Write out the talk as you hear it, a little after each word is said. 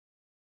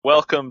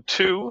Welcome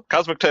to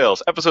Cosmic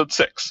Tales, Episode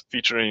 6,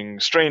 featuring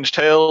Strange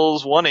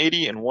Tales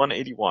 180 and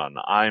 181.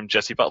 I'm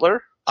Jesse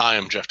Butler. I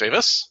am Jeff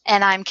Davis.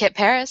 And I'm Kit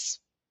Paris.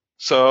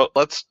 So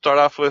let's start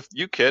off with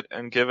you, Kit,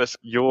 and give us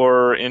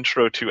your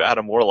intro to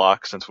Adam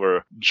Warlock, since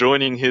we're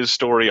joining his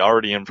story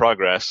already in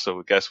progress, so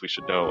I guess we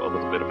should know a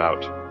little bit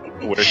about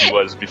where he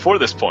was before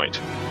this point.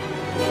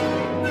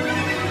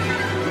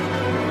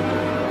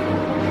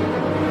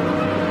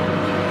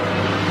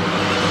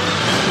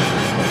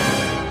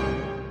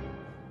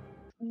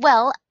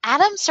 Well,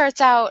 Adam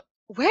starts out,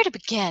 where to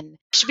begin?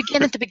 Should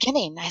begin at the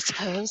beginning, I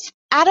suppose.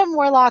 Adam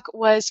Warlock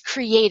was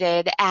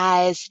created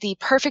as the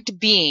perfect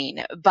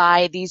being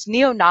by these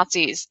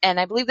neo-Nazis,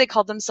 and I believe they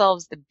called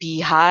themselves the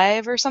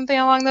Beehive or something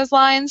along those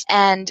lines,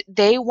 and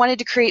they wanted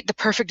to create the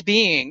perfect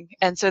being,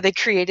 and so they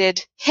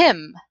created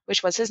him,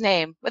 which was his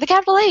name, with a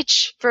capital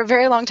H, for a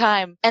very long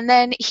time. And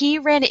then he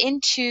ran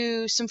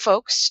into some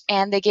folks,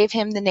 and they gave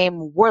him the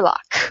name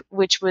Warlock,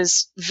 which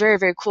was very,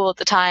 very cool at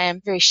the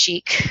time, very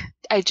chic.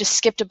 I just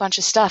skipped a bunch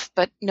of stuff,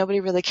 but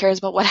nobody really cares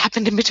about what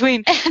happened in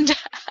between. And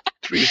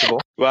Reasonable.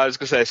 Well, I was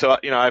going to say, so,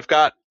 I've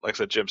got, like I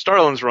said, Jim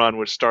Starlin's run,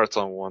 which starts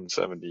on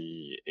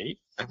 178,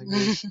 I think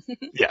it is.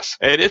 Yes.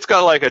 And it's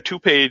got like a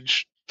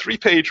 3-page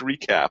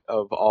recap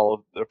of all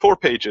of the 4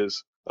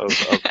 pages of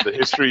the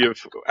history of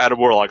Adam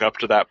Warlock up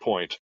to that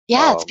point.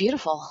 Yeah, it's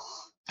beautiful.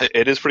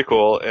 It is pretty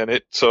cool,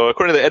 and so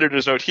according to the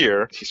editor's note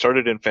here, he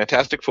started in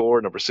Fantastic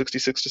Four, number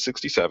 66 to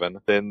 67,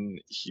 then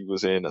he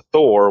was in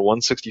Thor,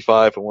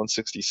 165 and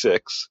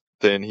 166,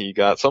 then he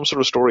got some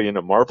sort of story in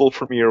a Marvel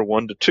Premiere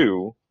 1 to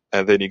 2,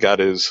 and then he got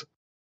his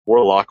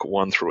Warlock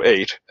 1 through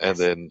 8, and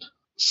then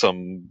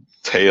some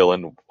tale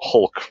in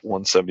Hulk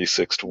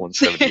 176 to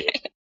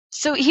 178.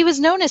 So he was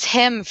known as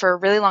him for a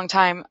really long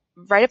time,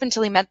 right up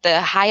until he met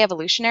the High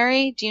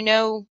Evolutionary.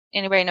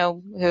 Anybody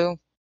know who?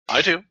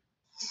 I do.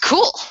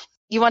 Cool.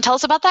 You want to tell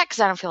us about that? Because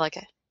I don't feel like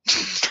it.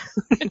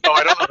 No,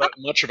 I don't know that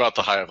much about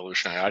the High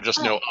Evolutionary. I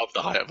just know of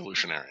the High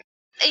Evolutionary.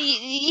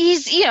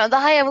 He's, the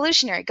High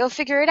Evolutionary. Go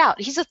figure it out.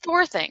 He's a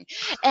Thor thing.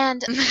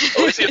 And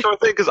Oh, is he a Thor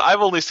thing? Because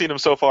I've only seen him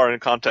so far in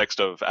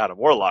context of Adam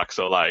Warlock,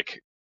 so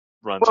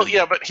runs. Well,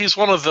 yeah, but he's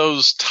one of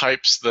those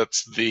types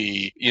that's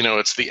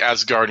it's the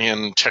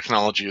Asgardian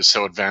technology is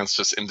so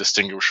advanced it's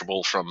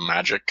indistinguishable from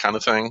magic kind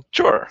of thing.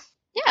 Sure.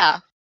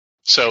 Yeah.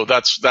 So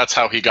that's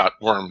how he got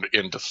wormed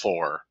into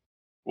Thor.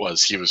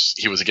 He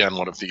was again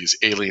one of these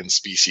alien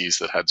species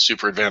that had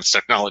super advanced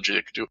technology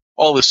that could do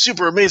all this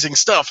super amazing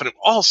stuff, and it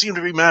all seemed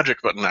to be magic,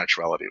 but in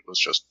actuality it was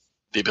just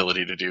the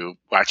ability to do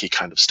wacky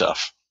kind of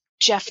stuff.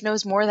 Jeff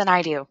knows more than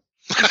I do.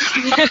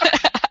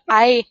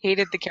 I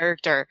hated the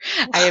character.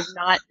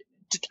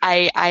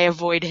 I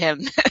avoid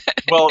him.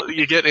 Well,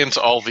 you get into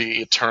all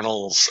the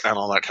Eternals and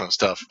all that kind of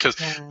stuff, because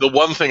the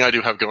one thing I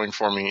do have going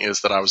for me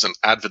is that I was an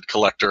avid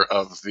collector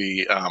of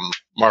the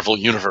Marvel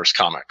Universe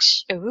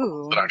comics.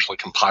 Ooh. That actually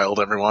compiled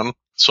everyone.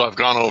 So I've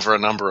gone over a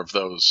number of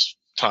those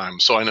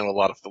times, so I know a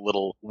lot of the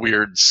little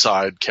weird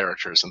side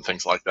characters and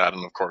things like that,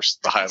 and of course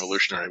the High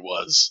Evolutionary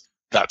was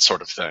that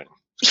sort of thing.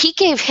 He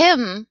gave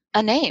him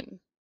a name,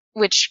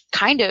 which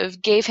kind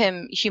of gave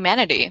him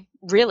humanity,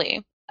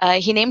 really.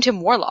 He named him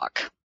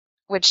Warlock,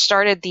 which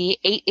started the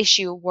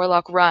 8-issue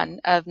Warlock run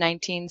of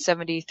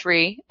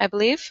 1973, I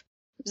believe.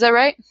 Is that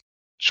right?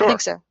 Sure. I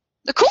think so.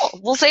 Cool.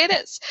 We'll say it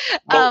is.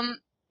 Well,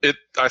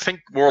 I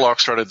think Warlock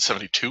started in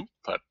 72,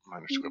 but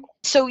minor squibble.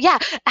 So yeah,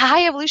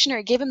 High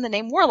Evolutionary gave him the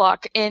name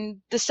Warlock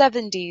in the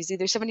 70s,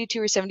 either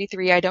 72 or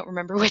 73, I don't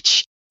remember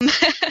which.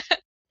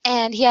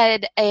 And he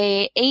had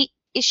a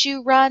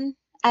 8-issue run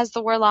as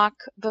the Warlock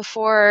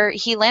before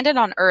he landed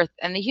on Earth,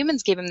 and the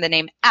humans gave him the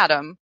name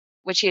Adam,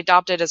 which he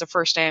adopted as a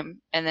first name,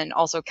 and then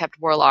also kept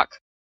Warlock.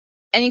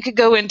 And you could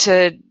go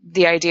into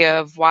the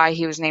idea of why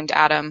he was named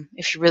Adam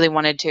if you really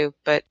wanted to,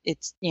 but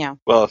it's,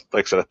 Well,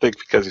 like I said, I think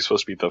because he's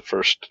supposed to be the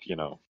first,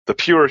 the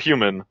pure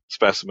human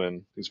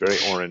specimen. He's very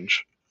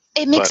orange.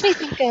 It makes me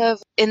think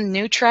of, in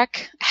New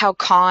Trek, how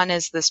Khan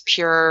is this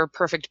pure,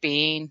 perfect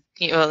being,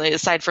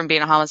 aside from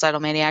being a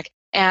homicidal maniac.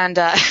 And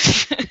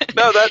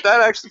No, that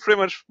actually pretty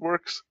much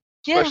works,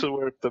 especially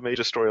where the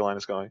Magus storyline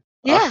is going.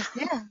 Yeah.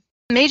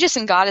 Magus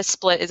and Goddess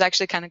split is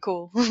actually kind of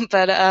cool.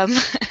 But,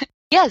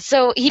 yeah,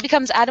 so he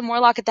becomes Adam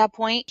Warlock at that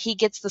point. He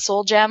gets the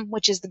Soul Gem,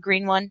 which is the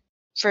green one,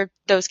 for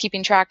those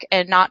keeping track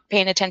and not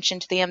paying attention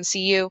to the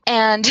MCU.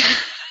 And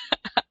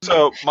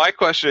So my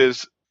question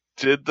is,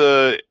 did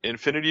the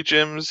Infinity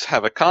Gems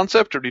have a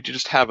concept, or did you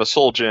just have a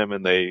Soul Gem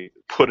and they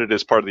put it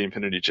as part of the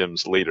Infinity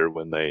Gems later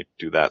when they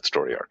do that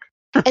story arc?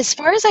 as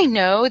far as I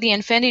know, the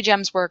Infinity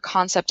Gems were a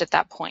concept at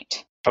that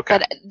point. Okay.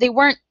 But they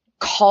weren't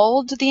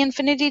called the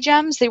Infinity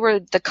Gems. They were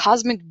the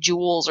Cosmic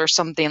Jewels or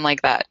something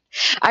like that.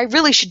 I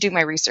really should do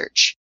my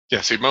research.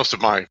 Yeah, see, most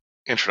of my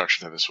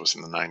introduction to this was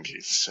in the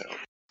 90s, so...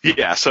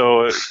 Yeah,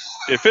 so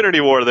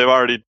Infinity War, they've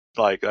already,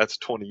 that's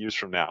 20 years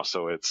from now,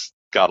 so it's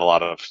got a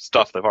lot of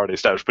stuff they've already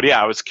established. But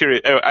yeah, I was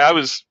curious. I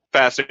was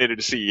fascinated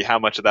to see how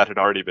much of that had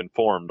already been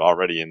formed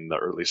already in the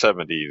early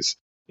 70s.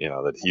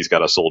 that he's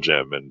got a soul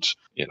gem, and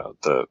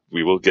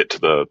we will get to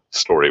the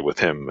story with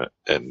him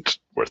and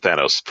where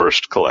Thanos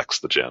first collects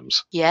the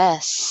gems.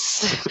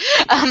 Yes.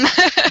 um,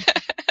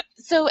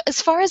 so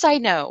as far as I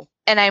know,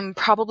 and I'm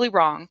probably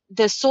wrong,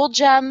 the soul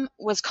gem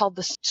was called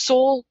the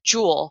soul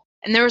jewel,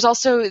 and there was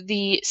also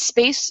the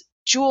space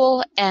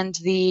jewel and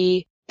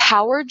the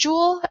power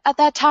jewel at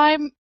that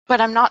time,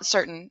 but I'm not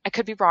certain. I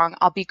could be wrong.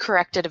 I'll be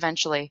corrected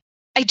eventually.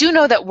 I do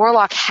know that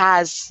Warlock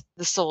has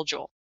the soul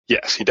jewel.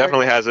 Yes, he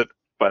definitely has it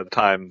by the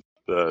time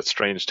the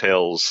Strange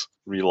Tales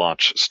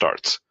relaunch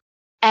starts.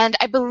 And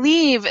I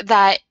believe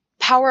that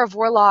Power of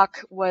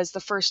Warlock was the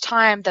first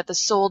time that the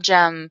soul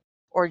gem,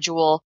 or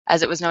jewel,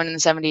 as it was known in the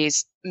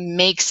 70s,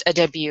 makes a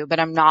debut, but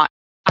I'm not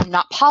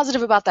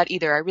positive about that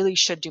either. I really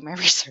should do my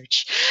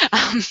research.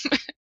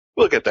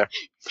 We'll get there.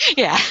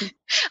 Yeah.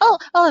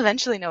 I'll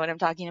eventually know what I'm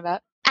talking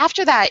about.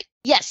 After that,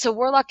 yes, so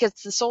Warlock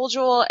gets the soul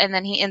jewel, and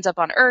then he ends up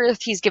on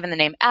Earth. He's given the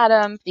name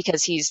Adam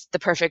because he's the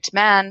perfect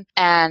man,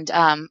 and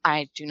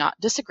I do not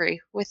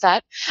disagree with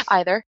that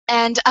either.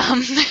 And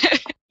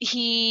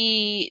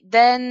he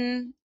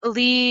then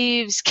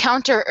leaves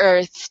Counter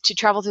Earth to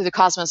travel through the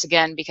cosmos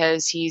again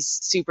because he's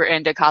super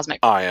into cosmic.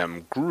 I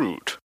am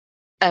Groot.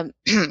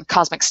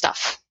 Cosmic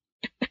stuff.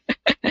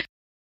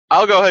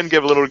 I'll go ahead and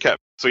give a little recap.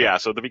 So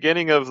at the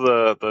beginning of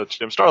the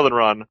Jim Starlin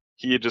run,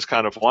 he had just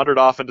kind of wandered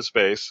off into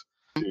space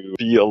to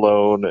be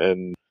alone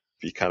and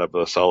be kind of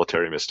a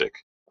solitary mystic.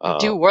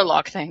 Do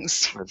Warlock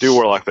things.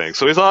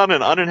 So he's on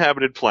an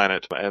uninhabited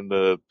planet, and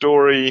the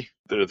story,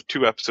 the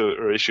 2 episodes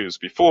or issues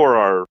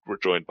before were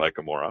joined by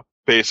Gamora.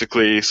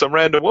 Basically, some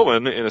random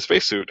woman in a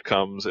spacesuit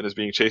comes and is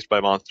being chased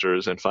by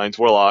monsters and finds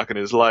Warlock and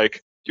is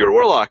like, "You're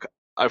Warlock.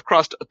 I've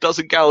crossed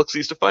 12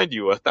 galaxies to find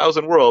you,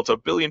 1,000 worlds,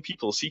 1 billion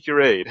people seek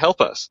your aid.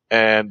 Help us."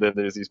 And then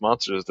there's these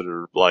monsters that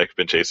are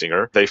been chasing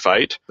her. They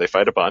fight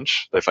a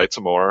bunch. They fight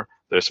some more.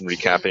 There's some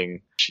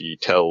recapping. She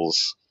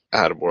tells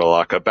Adam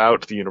Warlock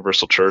about the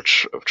Universal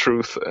Church of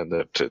Truth and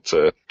that it's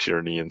a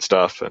tyranny and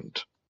stuff. And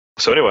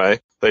so anyway,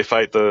 they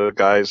fight the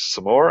guys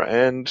some more,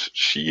 and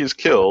she is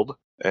killed.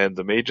 And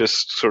the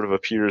Magus sort of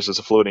appears as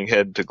a floating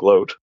head to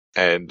gloat.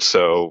 And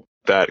so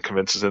that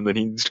convinces him that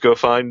he needs to go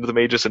find the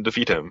Magus and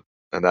defeat him.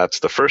 And that's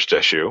the first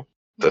issue.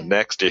 The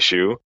next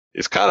issue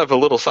is kind of a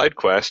little side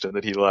quest in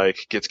that he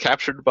gets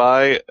captured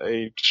by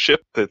a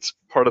ship that's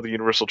part of the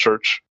Universal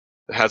Church.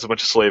 It has a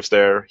bunch of slaves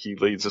there. He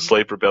leads a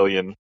slave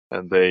rebellion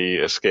and they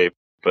escape.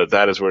 But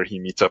that is where he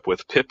meets up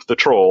with Pip the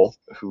Troll,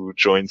 who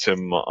joins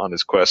him on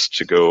his quest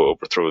to go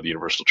overthrow the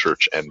Universal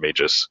Church and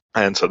Magus.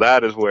 And so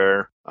that is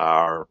where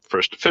our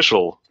first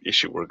official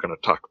issue we're going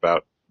to talk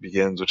about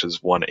begins, which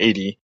is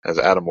 180, as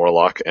Adam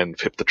Warlock and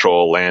Pip the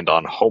Troll land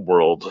on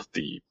Homeworld,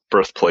 the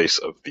birthplace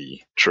of the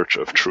Church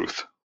of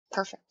Truth.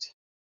 Perfect.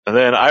 And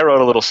then I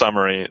wrote a little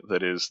summary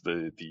that is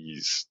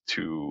these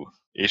 2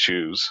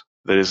 issues.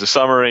 That is a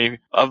summary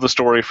of the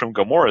story from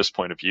Gamora's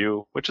point of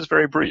view, which is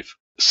very brief.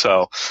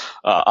 So,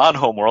 on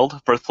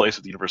Homeworld, birthplace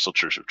of the Universal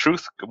Church of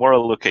Truth,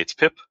 Gamora locates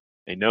Pip,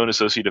 a known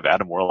associate of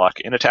Adam Warlock,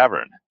 in a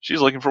tavern.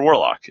 She's looking for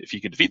Warlock. If he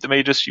can defeat the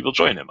Magus, she will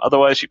join him.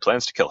 Otherwise, she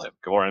plans to kill him.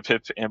 Gamora and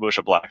Pip ambush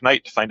a Black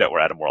Knight to find out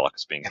where Adam Warlock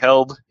is being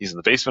held. He's in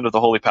the basement of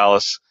the Holy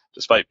Palace.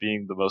 Despite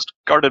being the most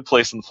guarded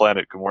place on the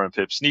planet, Gamora and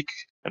Pip sneak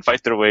and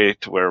fight their way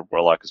to where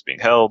Warlock is being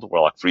held.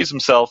 Warlock frees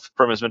himself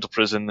from his mental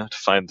prison to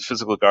find the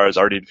physical guards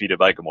already defeated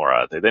by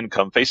Gamora. They then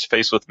come face to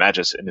face with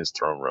Magus in his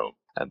throne room.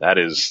 And that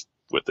is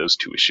what those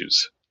 2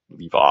 issues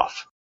leave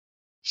off.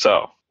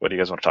 So, what do you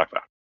guys want to talk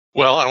about?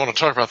 Well, I want to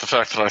talk about the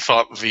fact that I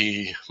thought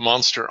the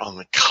monster on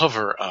the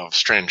cover of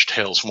Strange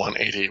Tales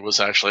 180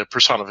 was actually a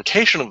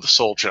personification of the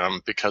Soul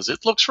Gem because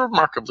it looks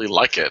remarkably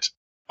like it,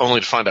 only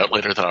to find out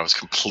later that I was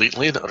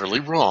completely and utterly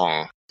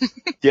wrong.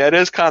 Yeah, it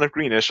is kind of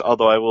greenish,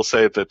 although I will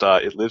say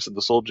that it lives in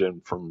the Soul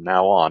Gem from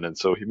now on, and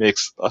so he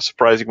makes a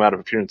surprising amount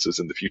of appearances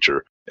in the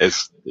future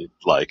as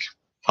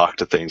talk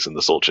to things in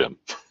the Soul Gem.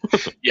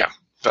 Yeah,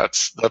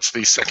 that's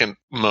the second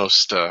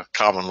most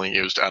commonly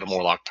used Adam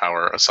Warlock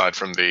power, aside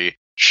from the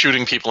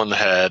shooting people in the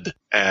head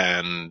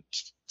and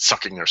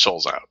sucking their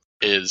souls out,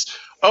 is,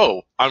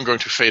 I'm going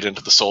to fade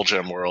into the Soul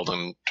Gem world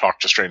and talk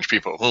to strange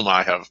people whom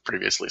I have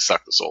previously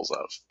sucked the souls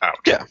out.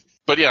 Yeah.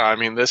 But yeah, I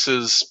mean, this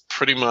is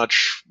pretty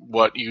much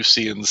what you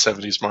see in the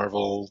 70s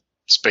Marvel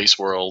space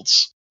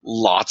worlds.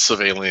 Lots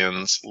of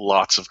aliens,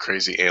 lots of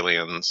crazy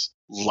aliens,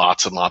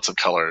 lots and lots of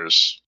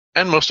colors,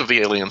 and most of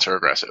the aliens are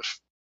aggressive.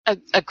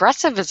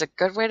 Aggressive is a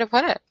good way to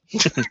put it.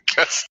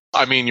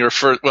 I mean,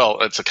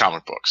 it's a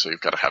comic book, so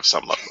you've got to have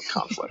some level of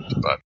conflict.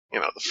 But,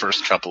 the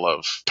first couple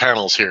of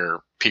panels here,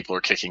 people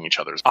are kicking each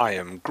other's I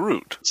am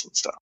Groot and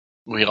stuff.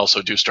 We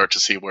also do start to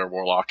see where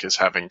Warlock is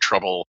having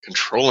trouble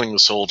controlling the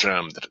Soul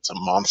Gem, that it's a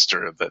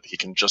monster that he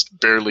can just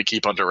barely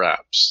keep under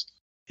wraps.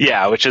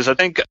 Yeah, which is, I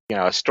think,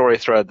 a story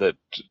thread that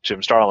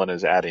Jim Starlin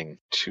is adding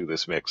to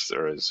this mix,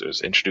 or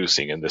is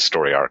introducing in this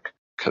story arc.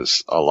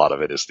 Because a lot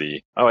of it is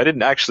I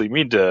didn't actually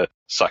mean to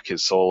suck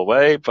his soul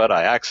away, but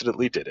I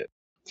accidentally did it.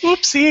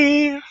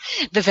 Whoopsie!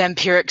 The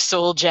vampiric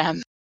soul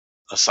gem.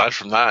 Aside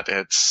from that,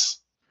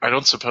 I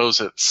don't suppose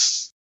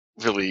it's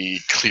really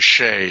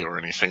cliche or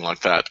anything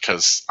like that,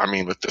 because, I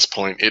mean, at this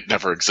point, it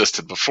never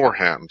existed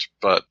beforehand.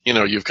 But,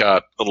 you've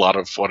got a lot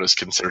of what is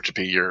considered to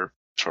be your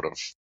sort of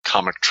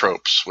comic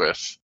tropes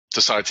with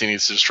decides he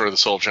needs to destroy the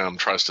soul gem,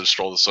 tries to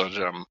destroy the soul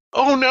gem.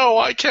 Oh no,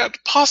 I can't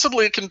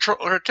possibly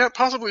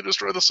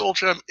destroy the soul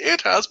gem.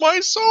 It has my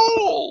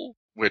soul!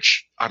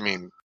 Which, I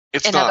mean,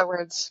 it's In not... other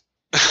words.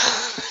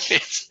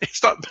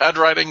 it's not bad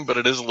writing, but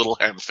it is a little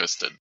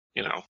ham-fisted.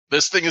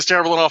 This thing is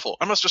terrible and awful.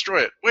 I must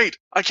destroy it. Wait,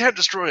 I can't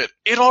destroy it.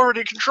 It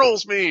already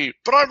controls me,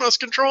 but I must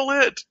control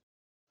it.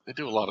 They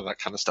do a lot of that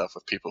kind of stuff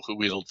with people who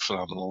wield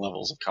phenomenal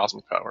levels of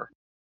cosmic power.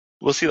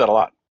 We'll see that a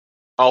lot.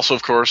 Also,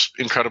 of course,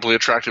 incredibly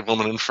attractive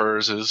woman in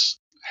furs is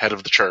head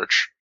of the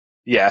church.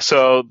 Yeah,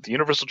 so the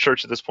Universal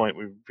Church at this point,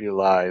 we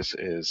realize,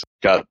 is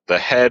got the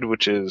head,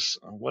 which is,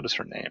 what is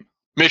her name?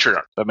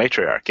 Matriarch. The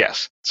matriarch,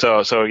 yes.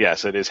 So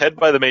yes, it is head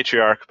by the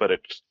matriarch, but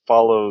it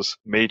follows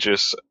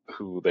Magus,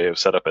 who they have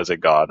set up as a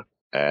god.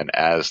 And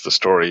as the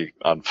story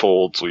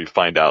unfolds, we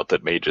find out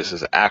that Magus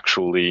is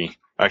actually...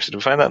 Actually, did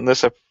we find that in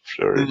this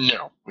episode?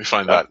 No, we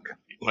find that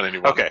when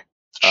anyone... Okay.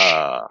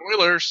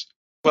 Spoilers!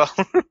 Well...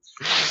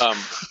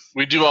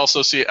 we do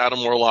also see Adam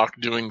Warlock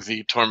doing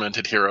the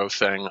tormented hero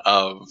thing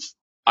of,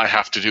 I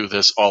have to do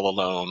this all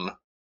alone,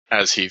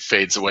 as he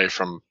fades away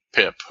from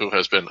Pip, who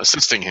has been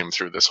assisting him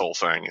through this whole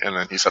thing, and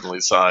then he suddenly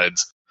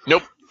decides,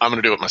 nope, I'm going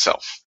to do it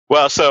myself.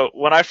 Well, so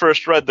when I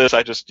first read this,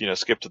 I just,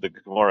 skipped to the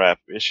Gamora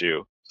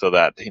issue, so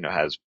that,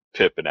 has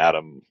Pip and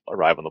Adam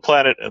arrive on the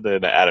planet, and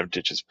then Adam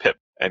ditches Pip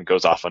and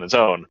goes off on his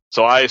own.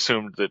 So I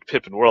assumed that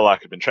Pip and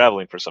Warlock had been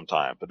traveling for some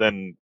time, but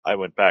then I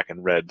went back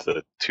and read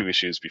the 2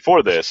 issues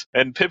before this,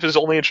 and Pip is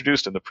only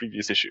introduced in the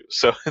previous issue,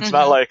 so it's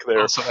not like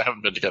they're... So they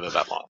haven't been together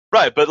that long.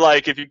 Right, but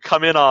if you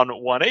come in on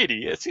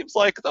 180, it seems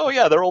like, oh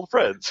yeah, they're old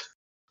friends.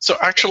 So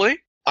actually,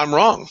 I'm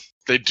wrong.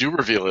 They do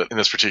reveal it in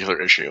this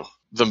particular issue.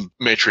 The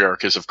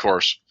matriarch is, of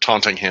course,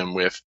 taunting him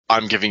with,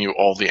 I'm giving you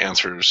all the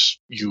answers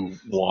you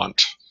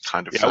want,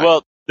 kind of thing. Yeah,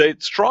 well, they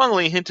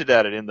strongly hinted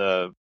at it in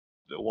the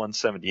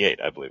 178,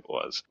 I believe it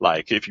was.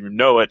 If you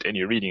know it and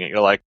you're reading it, you're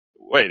like,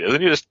 wait,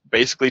 doesn't you just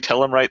basically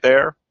tell him right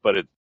there?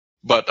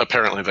 But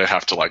apparently they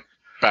have to,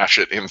 bash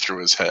it in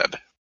through his head.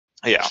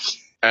 Yeah.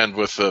 And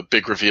with the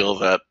big reveal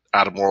that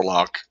Adam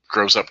Warlock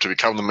grows up to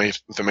become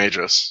the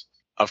Magus,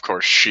 of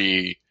course,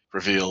 she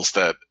reveals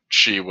that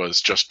she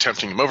was just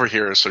tempting him over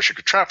here so she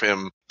could trap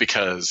him,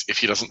 because if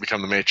he doesn't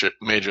become the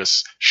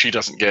Magus, she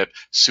doesn't get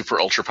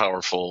super ultra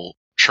powerful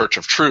Church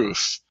of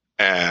Truth,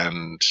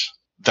 and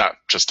that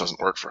just doesn't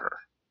work for her.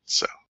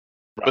 So,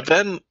 right. But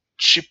then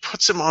she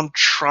puts him on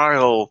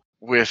trial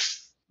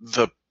with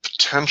the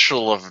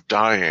potential of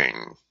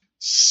dying,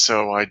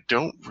 so I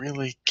don't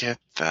really get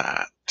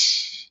that.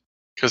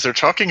 Because they're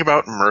talking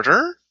about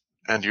murder,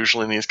 and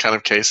usually in these kind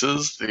of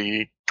cases,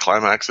 the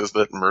climax is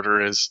that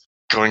murder is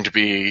going to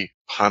be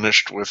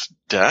punished with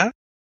death?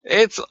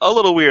 It's a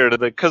little weird,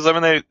 because,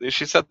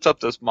 she sets up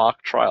this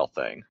mock trial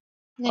thing.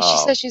 Yeah, she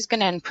says she's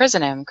going to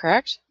imprison him,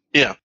 correct?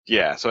 Yeah.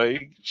 Yeah, so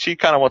she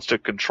kind of wants to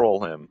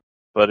control him,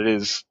 but it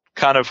is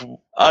kind of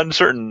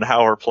uncertain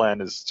how her plan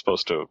is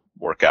supposed to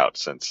work out,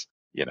 since,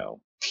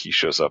 he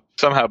shows up,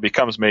 somehow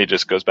becomes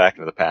Magus, goes back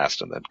into the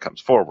past, and then comes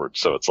forward.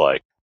 So it's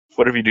like,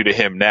 whatever you do to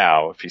him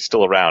now, if he's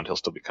still around, he'll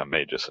still become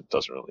Magus. It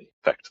doesn't really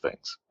affect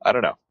things. I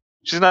don't know.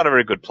 She's not a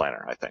very good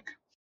planner, I think.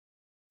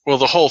 Well,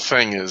 the whole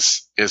thing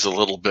is a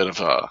little bit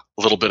of an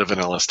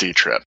LSD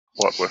trip.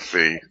 What with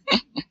the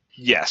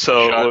yeah,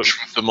 so judge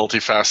with the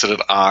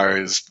multifaceted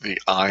eyes, the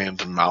eye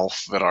and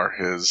mouth that are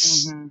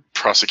his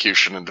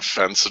prosecution and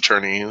defense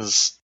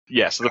attorneys.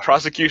 Yeah, so the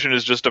prosecution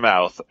is just a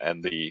mouth,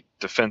 and the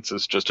defense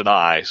is just an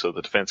eye, so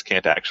the defense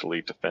can't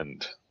actually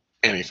defend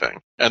anything.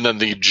 And then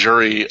the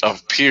jury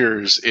of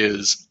peers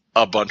is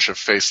a bunch of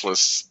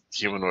faceless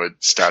humanoid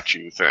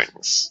statue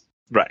things.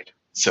 Right.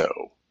 So,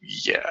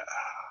 yeah.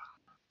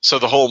 So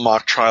the whole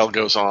mock trial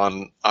goes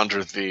on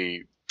under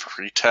the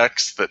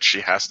pretext that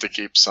she has to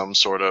keep some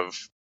sort of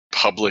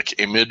public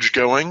image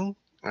going,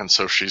 and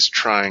so she's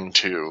trying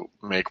to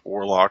make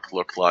Warlock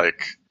look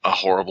like a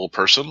horrible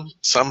person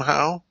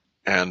somehow,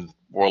 and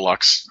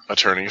Warlock's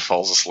attorney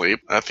falls asleep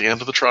at the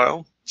end of the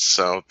trial,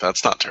 so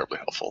that's not terribly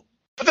helpful.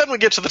 But then we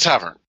get to the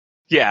tavern.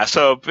 Yeah,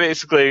 so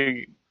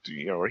basically,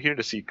 we're here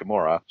to see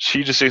Gamora.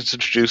 She just is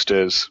introduced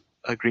as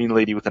a green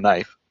lady with a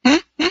knife.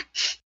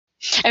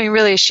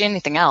 Really, is she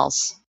anything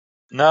else?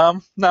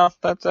 No,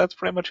 that's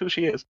pretty much who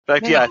she is. In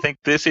fact, yeah, I think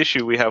this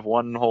issue we have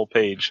one whole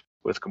page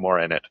with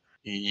Gamora in it.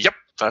 Yep,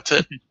 that's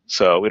it.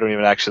 So we don't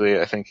even actually,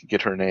 I think,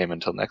 get her name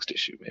until next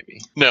issue,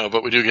 maybe. No,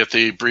 but we do get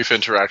the brief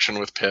interaction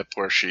with Pip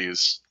where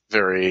she's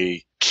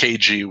very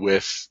cagey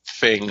with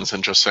things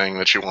and just saying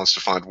that she wants to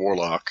find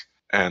Warlock,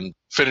 and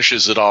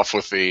finishes it off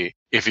with the,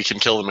 if he can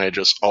kill the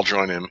Magus, I'll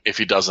join him. If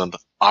he doesn't,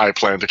 I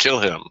plan to kill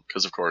him.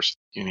 Because, of course,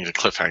 you need a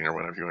cliffhanger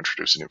whenever you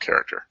introduce a new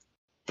character.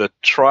 The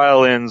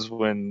trial ends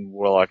when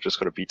Warlock just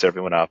sort of beats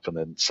everyone up and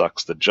then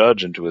sucks the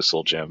judge into his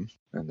soul gem.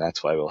 And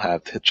that's why we'll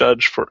have the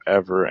judge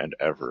forever and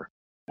ever.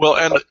 Well,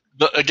 and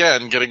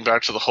again, getting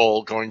back to the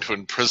whole going to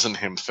imprison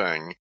him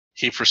thing,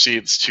 he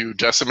proceeds to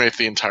decimate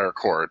the entire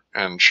court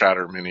and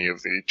shatter many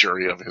of the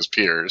jury of his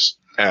peers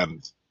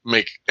and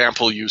make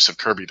ample use of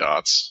Kirby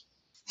dots.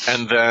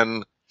 And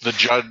then the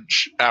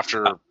judge,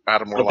 after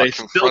Adam Are Warlock they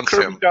still confronts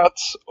Kirby him,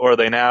 dots, or are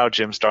they now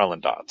Jim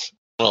Starlin dots?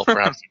 well,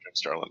 perhaps Jim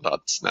Starlin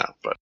dots now,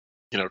 but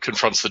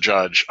confronts the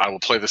judge. I will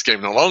play this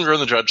game no longer.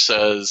 And the judge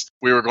says,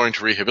 we were going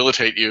to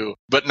rehabilitate you,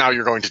 but now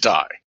you're going to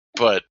die.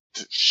 But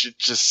she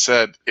just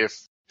said, if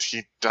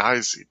he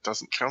dies, he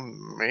doesn't kill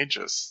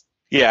mages.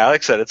 Yeah,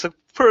 like I said, it's a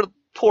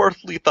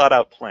poorly thought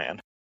out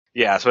plan.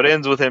 Yeah, so it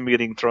ends with him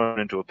getting thrown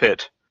into a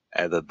pit,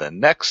 and then the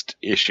next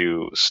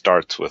issue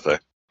starts with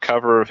a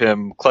cover of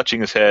him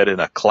clutching his head in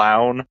a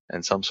clown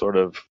and some sort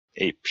of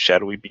ape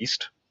shadowy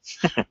beast.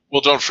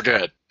 Well, don't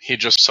forget, he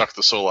just sucked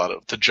the soul out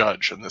of the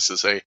judge, and this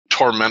is a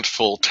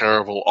tormentful,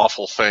 terrible,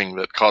 awful thing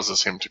that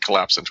causes him to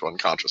collapse into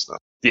unconsciousness.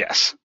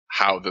 Yes.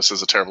 How this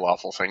is a terrible,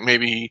 awful thing.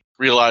 Maybe he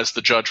realized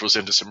the judge was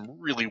into some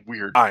really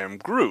weird... I am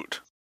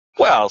Groot.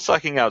 Well,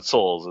 sucking out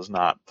souls is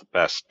not the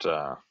best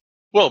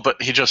Well,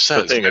 but he just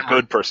says... thing a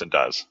good person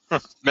does.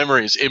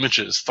 Memories,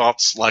 images,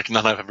 thoughts like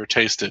none I've ever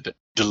tasted.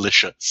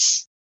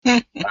 Delicious.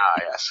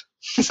 Yes.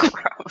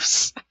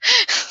 Gross.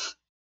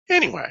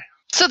 Anyway.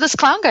 So this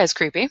clown guy's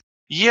creepy.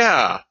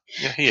 Yeah,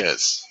 he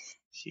is.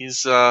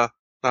 He's not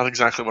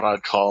exactly what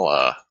I'd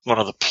call one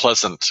of the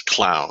pleasant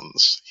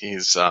clowns.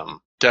 He's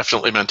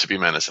definitely meant to be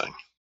menacing.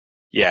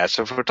 Yeah,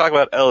 so if we're talking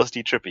about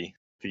LSD Trippy,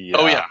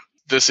 Oh yeah,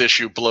 this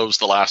issue blows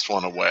the last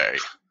one away.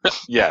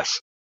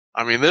 Yes.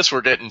 I mean, this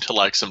we're getting to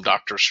like some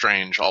Doctor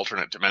Strange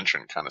alternate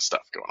dimension kind of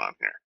stuff going on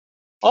here.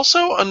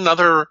 Also,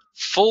 another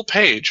full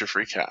page of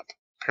recap.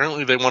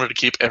 Apparently they wanted to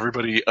keep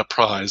everybody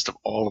apprised of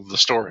all of the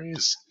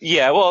stories.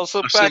 Yeah, well,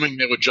 so assuming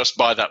they would just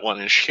buy that one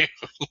issue.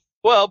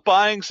 Well,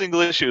 buying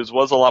single issues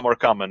was a lot more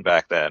common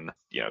back then,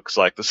 because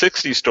like the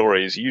 60s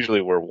stories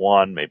usually were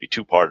one, maybe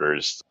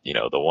two-parters.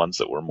 The ones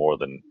that were more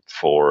than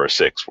 4 or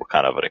 6 were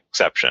kind of an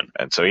exception.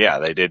 And so, yeah,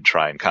 they did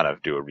try and kind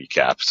of do a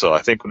recap. So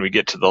I think when we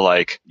get to the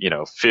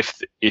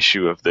 5th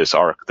issue of this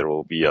arc, there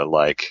will be a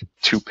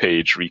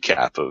 2-page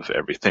recap of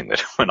everything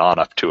that went on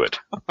up to it.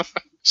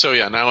 So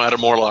yeah, now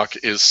Adam Warlock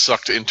is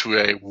sucked into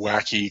a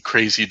wacky,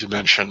 crazy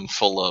dimension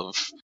full of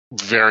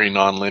very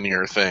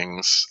non-linear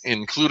things,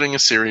 including a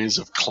series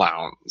of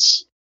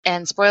clowns.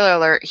 And spoiler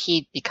alert,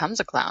 he becomes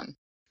a clown.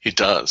 He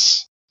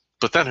does.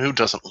 But then who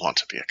doesn't want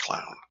to be a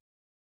clown?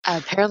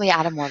 Apparently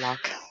Adam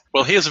Warlock.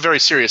 Well, he is a very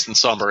serious and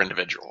somber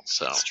individual,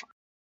 so...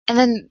 And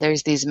then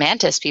there's these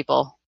mantis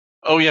people.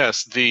 Oh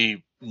yes, the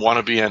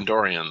wannabe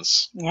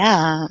Andorians.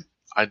 Yeah.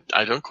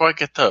 I don't quite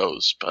get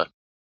those, but...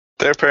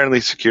 They're apparently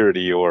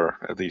security, or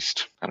at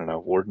least, I don't know,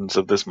 wardens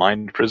of this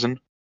mind prison.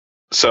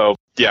 So,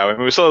 yeah,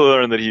 we slowly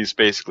learn that he's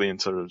basically in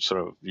sort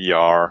of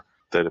VR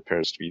that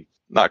appears to be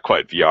not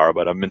quite VR,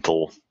 but a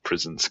mental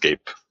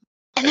prison-scape.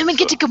 And then we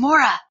get to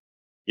Gamora.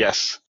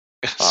 Yes.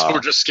 So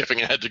we're just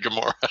skipping ahead to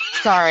Gamora.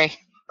 Sorry.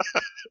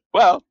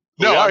 Well,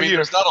 no, I mean,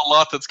 there's not a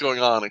lot that's going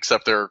on,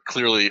 except they're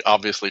clearly,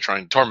 obviously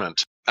trying to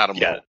torment Adam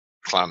with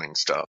clowning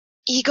stuff.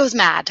 He goes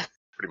mad.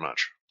 Pretty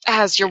much.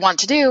 As you're wont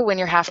to do when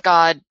you're half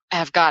god,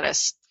 half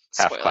goddess.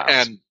 Half clowns.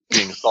 And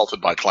being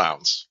assaulted by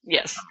clowns.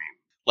 Yes. I mean,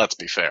 let's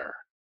be fair.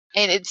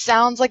 And it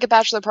sounds like a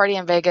bachelor party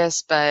in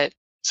Vegas, but...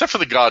 Except for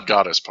the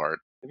god-goddess part.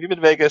 Have you been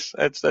to Vegas?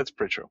 That's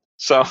pretty true.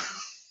 So...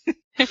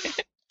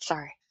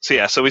 Sorry. So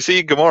yeah, so we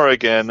see Gamora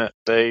again.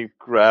 They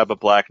grab a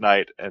Black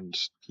Knight and,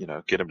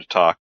 get him to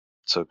talk.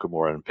 So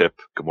Gamora and Pip.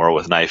 Gamora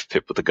with a knife,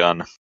 Pip with a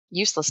gun.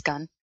 Useless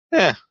gun.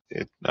 Yeah,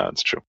 no,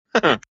 it's true.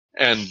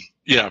 And,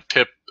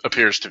 Pip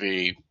appears to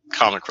be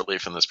comic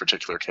relief in this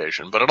particular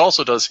occasion, but it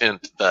also does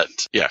hint that,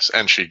 yes,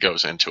 and she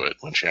goes into it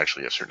when she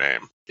actually gives her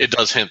name, it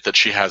does hint that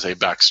she has a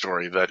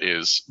backstory that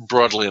is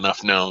broadly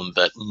enough known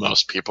that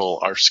most people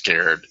are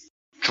scared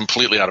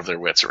completely out of their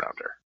wits around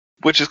her.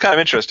 Which is kind of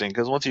interesting,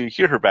 because once you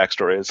hear her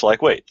backstory, it's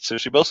like, wait, so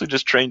she mostly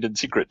just trained in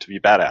secret to be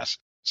badass.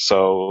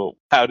 So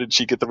how did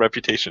she get the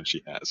reputation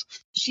she has?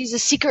 She's a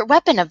secret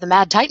weapon of the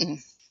Mad Titan.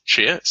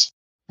 She is.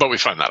 But we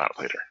find that out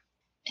later.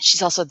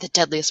 She's also the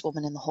deadliest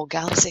woman in the whole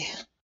galaxy.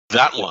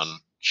 That one,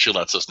 she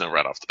lets us know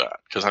right off the bat.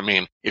 Because, I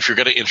mean, if you're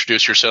going to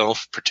introduce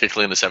yourself,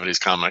 particularly in the 70s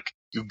comic,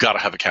 you've got to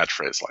have a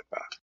catchphrase like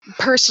that.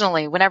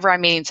 Personally, whenever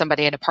I'm meeting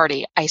somebody at a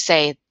party, I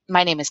say,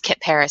 my name is Kit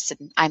Paris,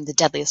 and I'm the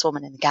deadliest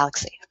woman in the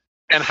galaxy.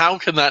 And how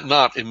can that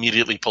not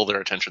immediately pull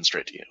their attention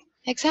straight to you?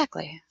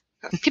 Exactly.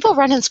 People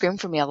run and scream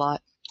for me a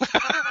lot.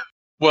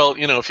 Well,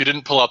 if you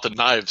didn't pull out the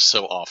knives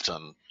so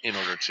often in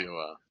order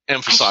to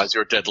emphasize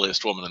your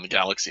deadliest woman in the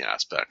galaxy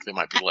aspect, they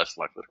might be less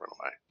likely to run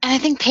away. And I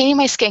think painting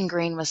my skin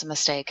green was a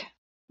mistake.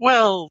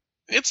 Well,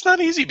 it's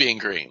not easy being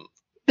green.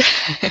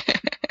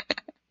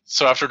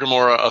 So after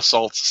Gamora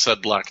assaults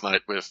said Black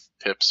Knight with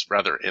Pip's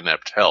rather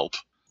inept help,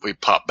 we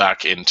pop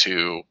back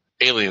into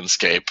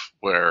Alienscape,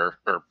 or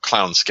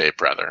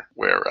Clownscape rather,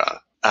 where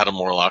Adam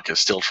Warlock is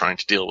still trying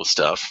to deal with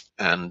stuff,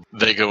 and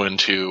they go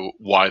into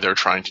why they're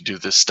trying to do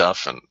this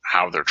stuff and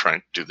how they're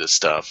trying to do this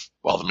stuff,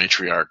 while the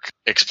matriarch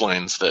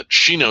explains that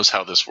she knows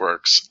how this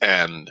works,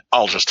 and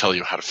I'll just tell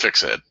you how to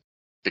fix it,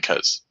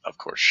 because, of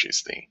course,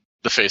 she's the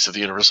the face of the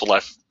Universal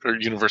Life or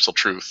Universal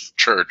Truth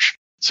Church,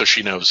 so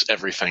she knows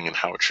everything and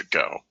how it should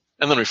go.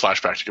 And then we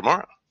flash back to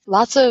Gamora.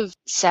 Lots of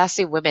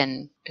sassy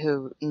women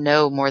who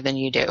know more than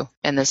you do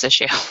in this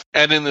issue.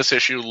 And in this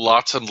issue,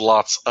 lots and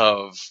lots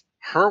of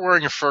her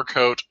wearing a fur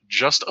coat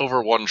just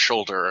over one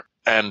shoulder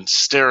and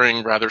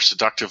staring rather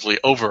seductively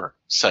over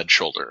said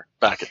shoulder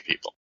back at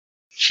people.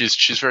 She's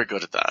very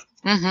good at that.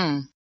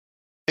 Mm-hmm.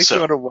 Makes me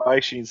wonder why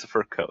she needs a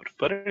fur coat.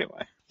 But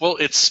anyway. Well,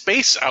 it's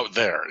space out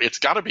there. It's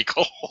got to be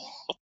cold.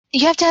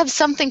 You have to have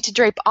something to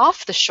drape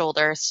off the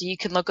shoulder so you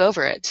can look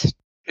over it.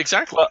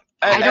 Exactly. Well,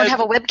 I don't have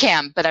a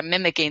webcam, but I'm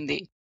mimicking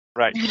the...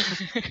 Right.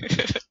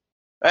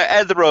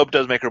 And the robe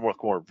does make her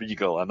look more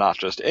regal and not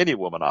just any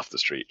woman off the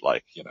street,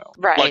 like, you know.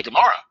 Right. Like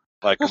Gamora.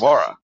 Like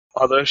Gamora.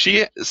 Although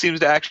she seems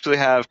to actually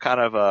have kind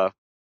of a...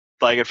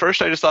 Like, at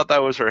first I just thought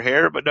that was her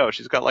hair, but no,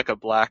 she's got like a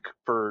black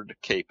furred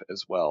cape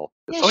as well.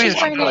 Yeah, Oh, she's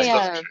yeah, wearing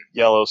a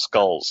yellow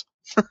skulls.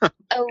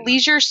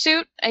 leisure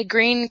suit, a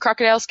green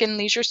crocodile skin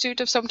leisure suit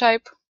of some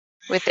type,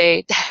 with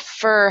a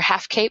fur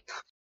half cape.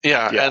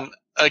 Yeah, Yeah. and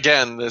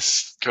again,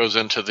 this goes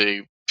into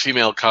the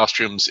female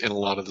costumes in a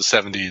lot of the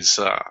 70s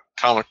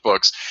comic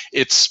books.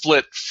 It's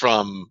split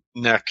from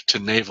neck to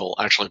navel,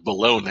 actually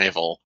below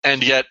navel,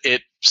 and yet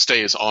it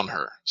stays on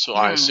her. So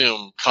I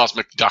assume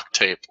cosmic duct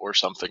tape or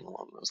something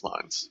along those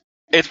lines.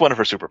 It's one of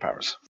her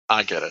superpowers.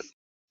 I get it.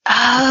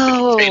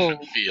 Oh.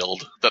 Containment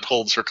field that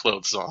holds her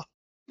clothes on,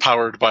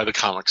 powered by the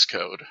comics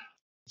code.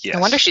 Yes.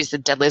 No wonder she's the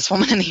deadliest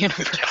woman in the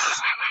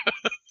universe.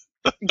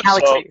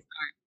 Galaxy.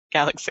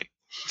 Galaxy.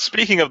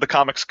 Speaking of the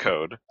comics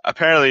code,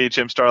 apparently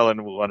Jim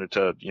Starlin wanted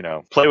to,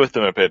 play with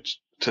them a bit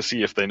to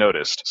see if they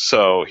noticed.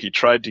 So he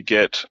tried to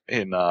get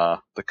in the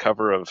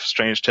cover of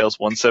Strange Tales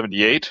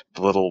 178,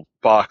 the little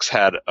box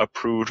had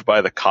approved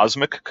by the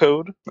Cosmic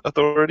Code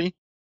Authority.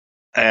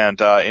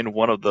 And in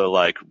one of the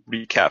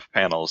recap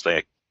panels,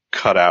 they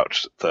cut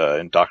out the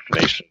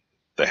indoctrination.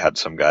 They had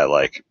some guy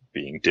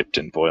being dipped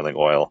in boiling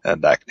oil,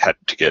 and that had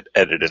to get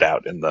edited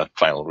out in the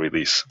final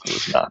release. It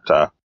was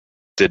not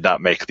did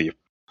not make the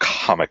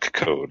comic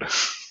code.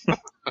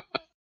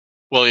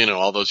 Well,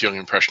 all those young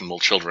impressionable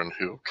children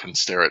who can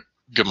stare at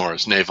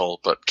Gamora's navel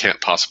but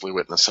can't possibly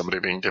witness somebody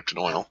being dipped in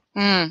oil.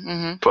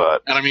 Mm-hmm.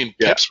 But And I mean,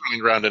 Yeah. Pip's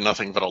running around in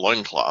nothing but a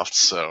loincloth,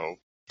 so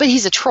But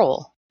he's a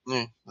troll.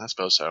 I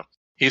suppose so.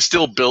 He's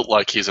still built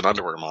like he's an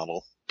underwear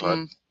model, but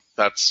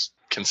that's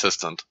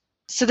consistent.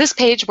 So this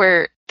page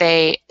where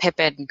Pip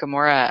and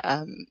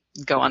Gamora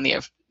go on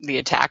the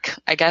attack,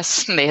 I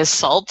guess, and they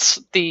assault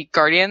the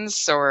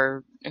Guardians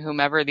or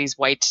whomever these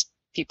white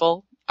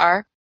people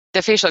are.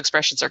 The facial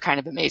expressions are kind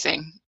of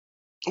amazing.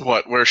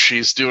 What, where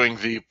she's doing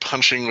the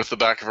punching with the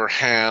back of her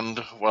hand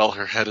while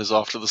her head is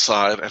off to the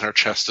side and her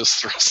chest is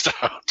thrust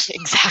out.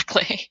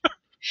 Exactly.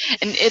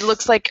 And it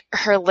looks like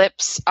her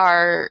lips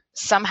are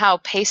somehow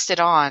pasted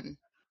on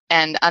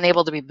and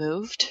unable to be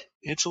moved.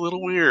 It's a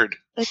little weird.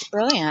 It's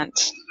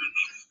brilliant.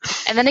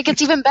 And then it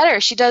gets even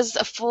better. She does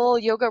a full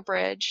yoga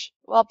bridge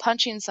while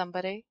punching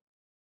somebody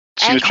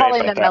She and was trained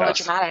calling by them badass.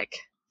 melodramatic.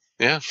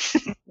 Yeah.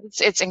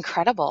 It's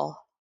incredible.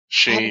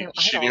 She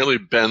Idol. nearly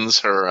bends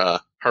her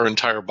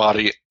entire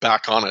body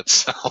back on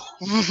itself.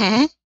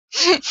 Mm-hmm.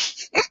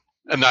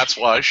 And that's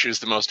why she's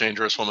the most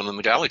dangerous woman in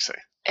the galaxy.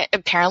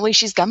 Apparently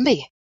she's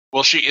Gumby.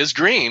 Well, she is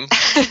green.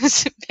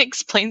 It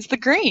explains the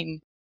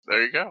green.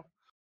 There you go.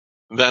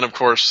 Then, of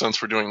course,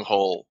 since we're doing the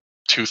whole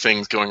two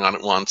things going on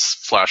at once,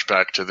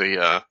 flashback to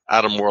the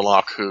Adam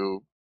Warlock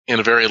who, in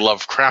a very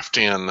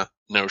Lovecraftian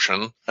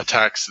notion,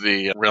 attacks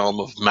the realm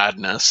of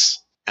madness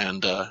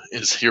and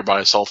is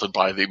hereby assaulted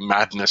by the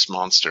Madness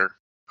Monster,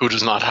 who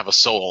does not have a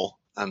soul,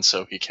 and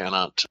so he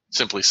cannot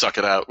simply suck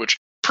it out, which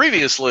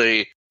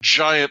previously,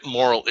 giant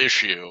moral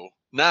issue.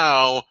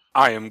 Now,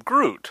 I am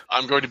Groot.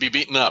 I'm going to be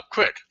beaten up.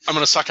 Quick, I'm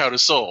going to suck out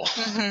his soul.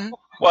 Mm-hmm.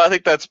 Well, I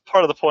think that's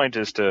part of the point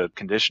is to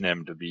condition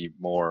him to be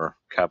more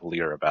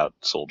cavalier about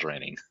soul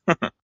draining.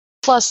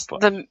 Plus,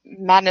 the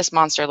Madness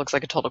Monster looks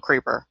like a total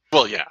creeper.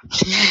 Well, yeah.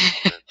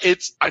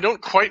 I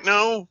don't quite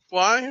know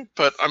why,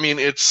 but I mean,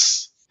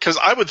 it's because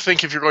I would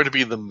think if you're going to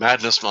be the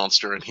Madness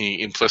Monster and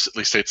he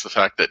implicitly states the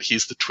fact that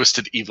he's the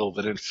twisted evil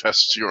that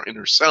infests your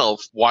inner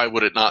self, why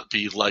would it not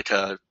be like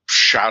a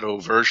shadow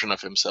version of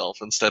himself?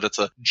 Instead, it's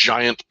a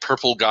giant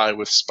purple guy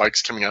with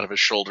spikes coming out of his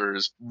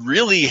shoulders,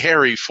 really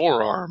hairy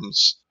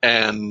forearms,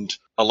 and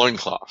a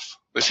loincloth.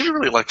 They seem to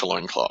really like the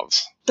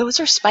loincloths. Those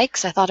are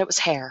spikes. I thought it was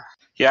hair.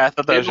 Yeah, I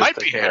thought that It was just might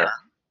the be hair.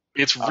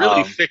 It's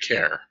really thick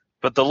hair.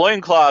 But the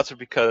loincloths are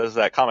because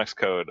that comics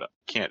code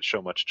can't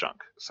show much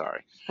junk.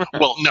 Sorry.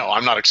 Well, no,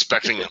 I'm not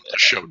expecting them to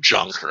show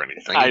junk or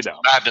anything. I It's know.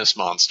 a Madness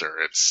Monster.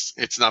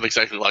 It's not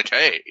exactly like,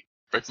 hey,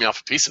 break me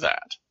off a piece of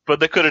that. But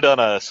they could have done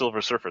a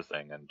Silver Surfer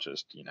thing and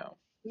just,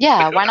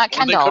 Yeah, They why not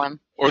could've- or they Kendall could've- him?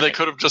 Or they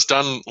could have just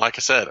done, like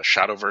I said, a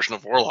shadow version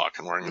of Warlock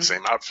and wearing the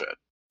same outfit.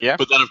 Yeah.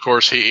 But then, of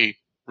course, he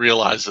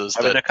realizes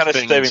I mean, that they're kind of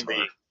things saving are-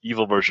 the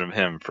evil version of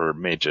him for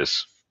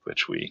Magus,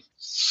 which we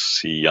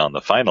see on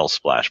the final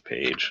splash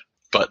page.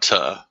 But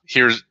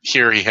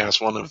here he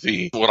has one of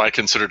the, what I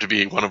consider to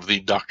be one of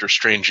the Doctor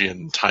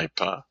Strangean type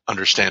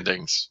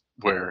understandings.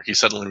 where he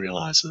suddenly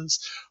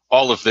realizes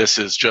all of this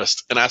is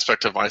just an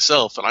aspect of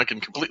myself and I can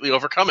completely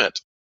overcome it.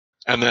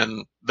 And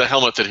then the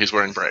helmet that he's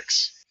wearing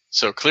breaks.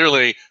 So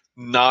clearly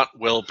not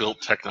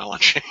well-built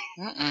technology.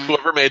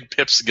 Whoever made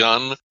Pip's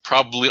gun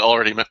probably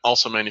already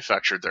also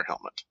manufactured their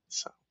helmet.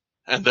 So,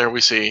 and there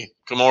we see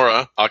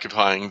Gamora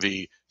occupying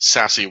the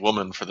sassy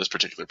woman for this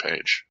particular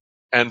page.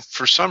 And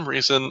for some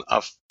reason,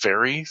 a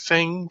fairy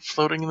thing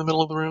floating in the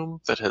middle of the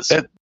room that has...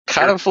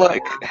 Kind of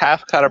like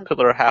half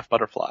caterpillar, half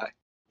butterfly.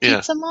 Yeah.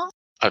 Pizza moth?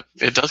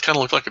 It does kind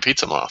of look like a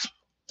pizza moth.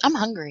 I'm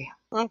hungry.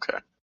 Okay.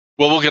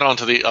 Well, we'll get on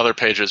to the other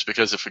pages,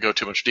 because if we go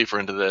too much deeper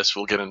into this,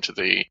 we'll get into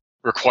the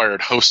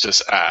required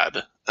hostess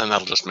ad, and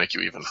that'll just make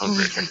you even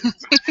hungrier.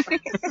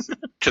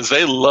 Because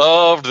they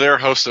loved their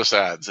hostess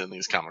ads in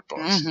these comic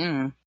books.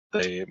 Mm-hmm.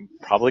 They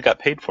probably got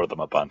paid for them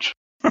a bunch.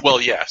 Well,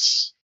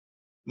 yes.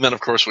 And then, of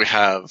course, we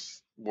have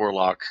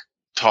Warlock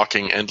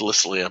talking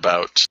endlessly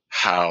about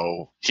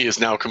how he is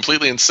now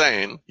completely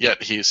insane,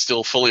 yet he is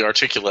still fully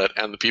articulate,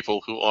 and the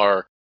people who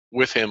are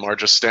with him are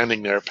just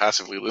standing there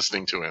passively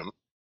listening to him.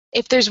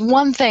 If there's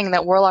one thing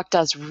that Warlock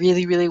does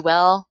really, really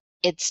well,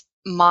 it's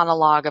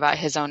monologue about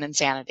his own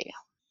insanity.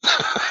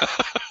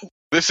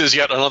 This is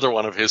yet another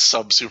one of his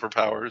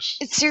sub-superpowers.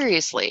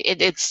 Seriously,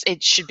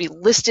 it should be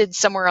listed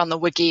somewhere on the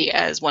wiki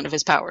as one of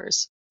his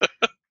powers.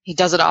 He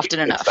does it often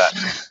enough.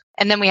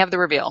 And then we have the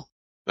reveal.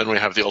 Then we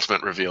have the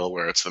ultimate reveal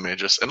where it's the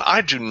Magus. And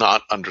I do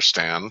not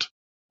understand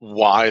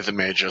why the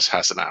Magus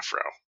has an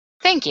afro.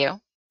 Thank you.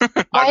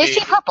 Why is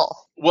he purple?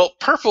 Well,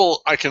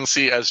 purple I can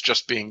see as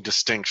just being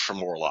distinct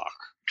from Warlock.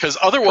 Because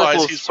otherwise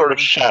Purple is he's sort of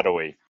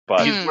shadowy.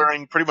 But he's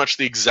wearing pretty much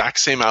the exact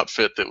same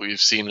outfit that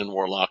we've seen in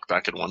Warlock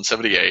back in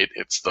 178.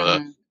 It's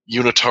the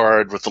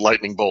unitard with the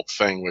lightning bolt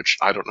thing, which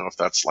I don't know if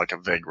that's like a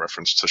vague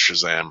reference to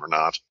Shazam or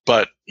not.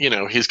 But,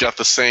 he's got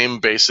the same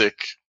basic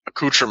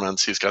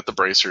accoutrements. He's got the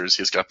bracers,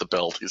 he's got the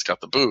belt, he's got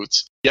the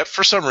boots. Yet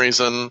for some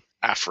reason,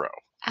 afro.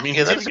 I mean,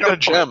 he's that's even got a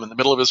gem in the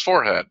middle of his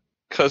forehead.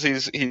 because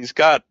he's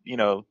got,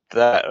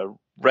 that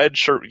red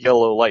shirt,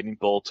 yellow lightning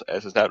bolt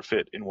as his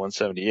outfit in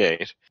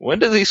 178. When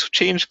does he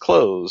change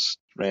clothes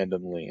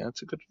randomly?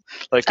 That's a good,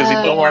 because he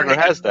no longer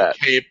has that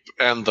cape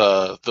and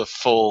the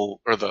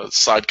full or the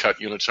side cut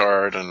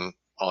unitard and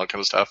all that kind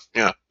of stuff.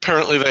 Yeah,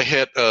 apparently they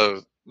hit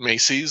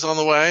Macy's on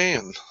the way,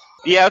 and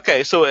yeah.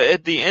 Okay, so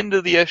at the end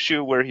of the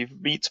issue where he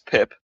meets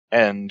Pip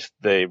and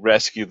they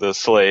rescue the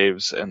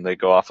slaves and they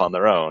go off on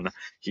their own,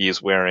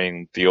 he's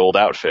wearing the old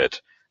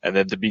outfit. And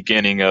then the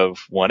beginning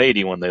of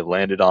 180, when they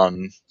landed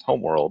on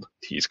Homeworld,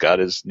 he's got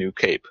his new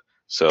cape.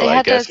 So they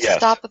I guess had to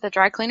stop at the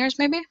dry cleaners,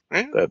 maybe?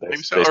 Yeah, they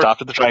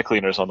stopped at the dry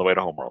cleaners on the way to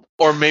Homeworld.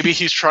 Or maybe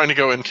he's trying to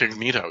go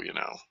incognito,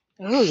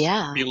 Oh,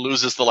 yeah. He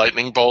loses the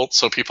lightning bolt,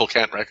 so people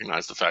can't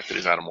recognize the fact that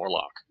he's Adam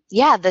Warlock.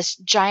 Yeah, this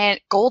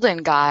giant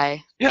golden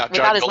guy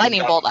without his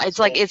lightning bolt. It's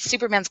like it's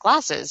Superman's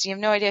glasses. You have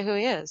no idea who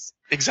he is.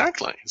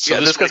 Exactly. So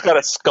this guy's got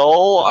a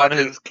skull on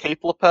his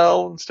cape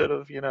lapel instead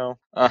of,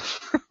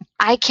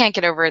 I can't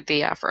get over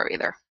the afro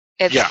either.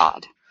 It's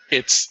odd.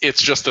 It's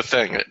just a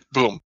thing.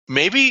 Boom.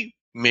 Maybe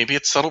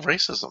it's subtle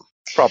racism.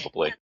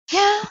 Probably.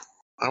 Yeah.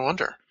 I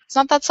wonder. It's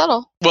not that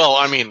subtle. Well,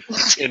 I mean,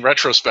 in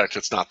retrospect,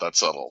 it's not that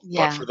subtle.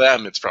 Yeah. But for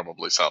them, it's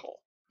probably subtle.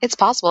 It's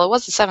possible. It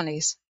was the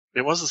 70s.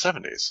 It was the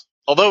 70s.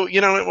 Although,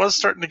 it was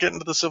starting to get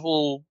into the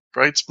civil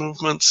rights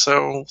movement,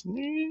 so...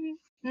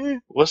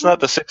 Wasn't that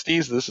the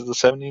 60s? This is the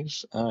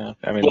 70s?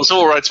 The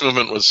civil rights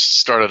movement was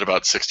started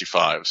about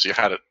 65, so you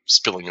had it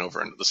spilling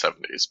over into the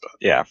 70s. But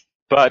yeah.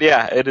 But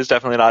yeah, it is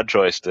definitely an odd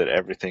choice that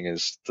everything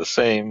is the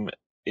same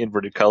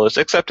inverted colors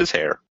except his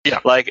hair. Yeah.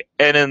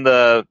 And in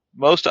the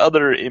most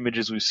other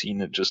images we've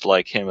seen it just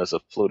like him as a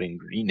floating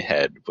green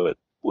head, but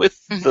with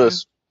the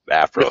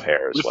afro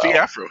hair as well. With the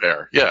afro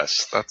hair,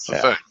 yes, that's the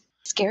thing.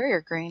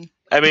 Scarier green.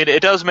 I mean,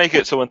 it does make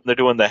it so when they're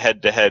doing the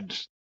head-to-head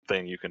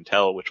thing, you can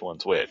tell which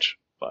one's which.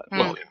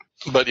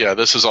 But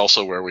this is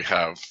also where we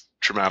have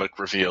dramatic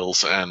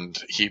reveals, and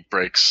he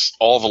breaks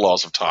all the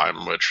laws of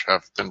time, which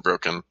have been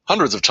broken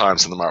hundreds of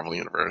times in the Marvel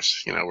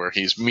Universe, where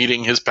he's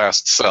meeting his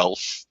past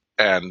self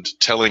and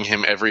telling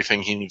him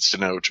everything he needs to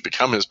know to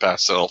become his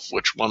past self,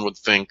 which one would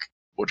think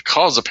would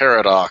cause a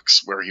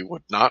paradox where he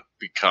would not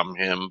become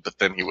him, but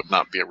then he would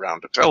not be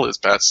around to tell his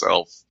past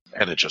self,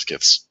 and it just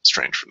gets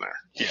strange from there.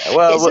 Yeah,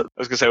 well, I was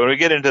going to say, when we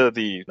get into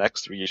the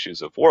next 3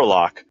 issues of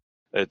Warlock,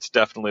 it's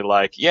definitely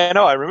like,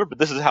 I remember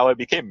this is how I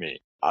became me.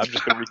 I'm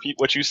just going to repeat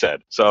what you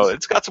said. So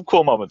it's got some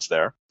cool moments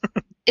there.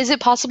 Is it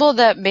possible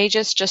that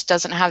Magus just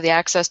doesn't have the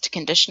access to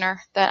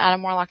conditioner that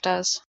Adam Warlock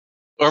does?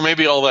 Or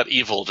maybe all that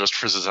evil just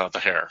frizzes out the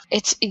hair.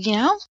 It's,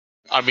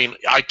 I mean,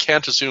 I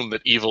can't assume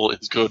that evil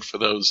is good for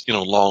those,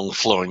 long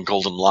flowing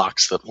golden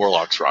locks that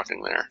Warlock's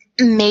rocking there.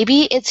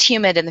 Maybe it's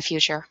humid in the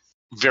future.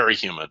 Very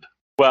humid.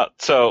 Well,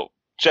 so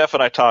Jeff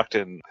and I talked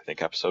in, I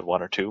think, episode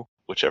 1 or 2,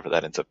 whichever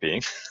that ends up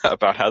being,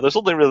 about how there's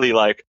only really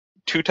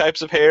 2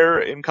 types of hair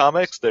in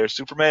comics. There's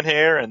Superman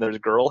hair and there's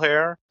girl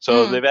hair.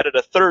 So they've added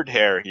a third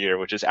hair here,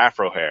 which is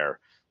Afro hair,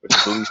 which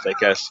is at least, I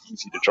guess,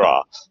 easy to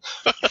draw.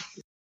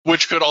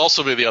 Which could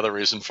also be the other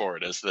reason for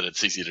it, is that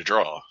it's easy to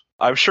draw.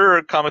 I'm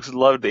sure comics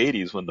loved the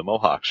 80s when the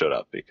Mohawk showed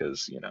up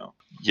because,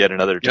 yet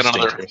another distinct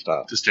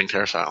hairstyle. Distinct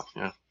hairstyle,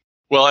 yeah.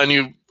 Well, and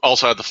you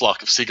also had the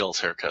Flock of Seagulls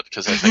haircut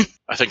because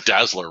I think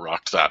Dazzler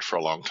rocked that for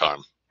a long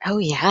time. Oh,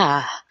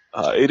 yeah.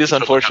 It is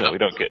unfortunate we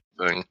don't get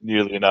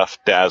nearly enough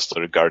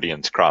Dazzler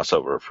Guardians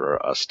crossover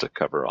for us to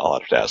cover all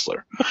out of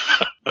Dazzler.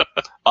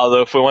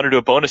 Although if we want to do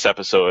a bonus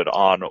episode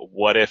on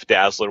what if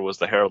Dazzler was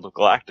the Herald of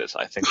Galactus,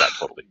 I think that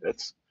totally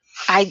fits.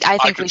 I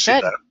think we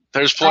should. That.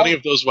 There's plenty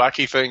of those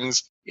wacky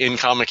things in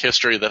comic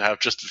history that have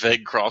just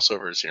vague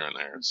crossovers here and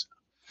there.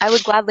 I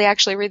would gladly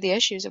actually read the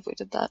issues if we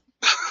did that.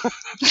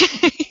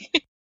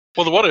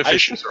 Well, the what if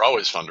issues are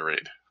always fun to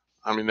read.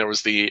 I mean, there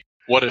was the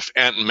what if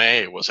Aunt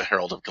May was a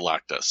Herald of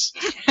Galactus?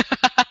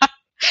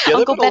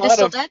 Uncle Ben is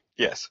still dead?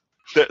 Yes.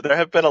 There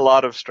have been a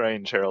lot of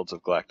strange Heralds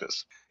of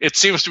Galactus. It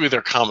seems to be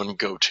their common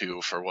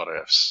go-to for what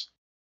ifs.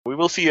 We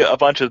will see a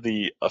bunch of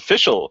the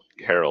official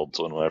heralds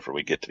whenever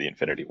we get to the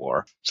Infinity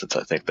War, since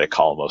I think they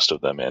call most of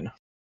them in.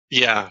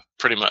 Yeah,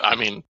 pretty much. I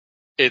mean,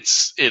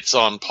 it's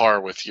on par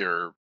with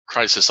your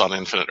Crisis on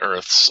Infinite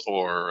Earths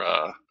or,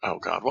 oh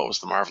god, what was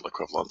the Marvel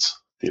equivalent?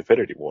 The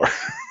Infinity War.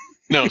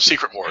 No,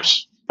 Secret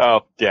Wars.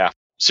 Oh, yeah.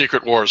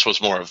 Secret Wars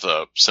was more of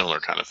the similar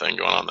kind of thing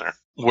going on there,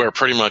 where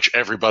pretty much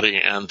everybody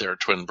and their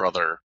twin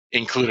brother,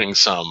 including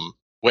some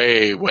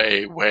way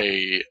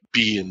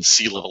B and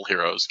C level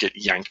heroes, get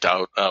yanked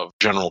out of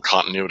general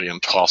continuity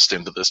and tossed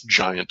into this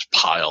giant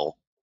pile.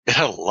 It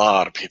had a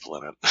lot of people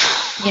in it.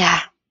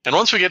 Yeah. And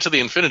once we get to the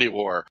Infinity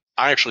War,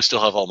 I actually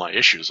still have all my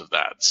issues of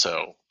that,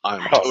 so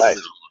I'm totally on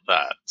with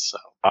that. So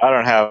I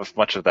don't have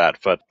much of that,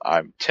 but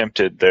I'm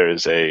tempted. There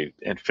is a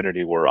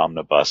Infinity War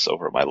omnibus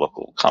over at my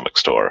local comic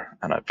store,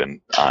 and I've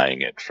been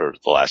eyeing it for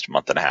the last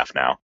month and a half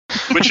now.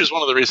 Which is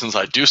one of the reasons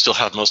I do still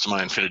have most of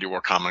my Infinity War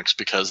comics,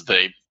 because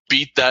they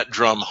beat that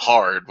drum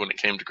hard when it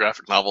came to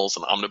graphic novels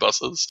and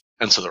omnibuses,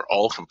 and so they're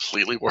all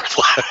completely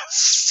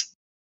worthless.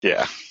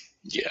 Yeah.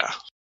 Yeah.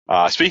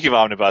 Speaking of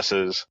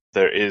omnibuses,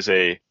 there is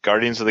a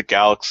Guardians of the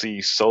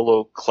Galaxy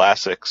Solo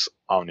Classics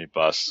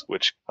omnibus,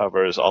 which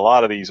covers a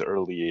lot of these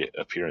early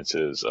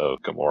appearances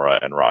of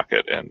Gamora and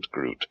Rocket and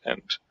Groot,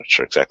 and I'm not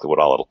sure exactly what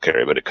all it'll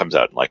carry, but it comes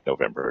out in like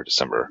November or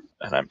December,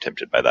 and I'm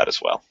tempted by that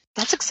as well.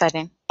 That's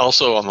exciting.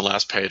 Also, on the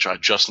last page, I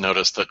just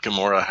noticed that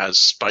Gamora has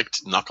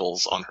spiked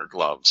knuckles on her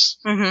gloves.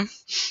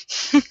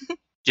 Mm-hmm.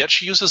 Yet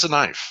she uses a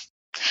knife.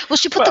 Well,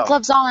 she put the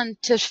gloves on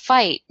to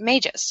fight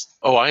mages.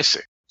 Oh, I see.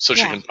 So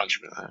she Yeah. can punch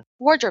him in that.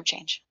 Wardrobe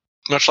change.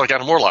 Much like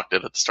Adam Warlock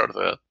did at the start of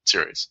the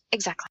series.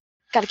 Exactly.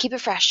 Got to keep it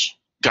fresh.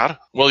 Got it.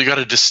 Well, you got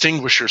to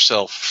distinguish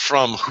yourself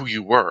from who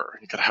you were.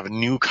 You got to have a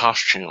new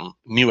costume,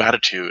 new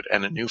attitude,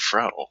 and a new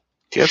fro.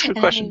 Yeah, that's a good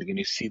question. Can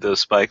you see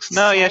those spikes?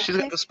 No, yeah, she's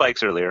got the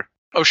spikes earlier.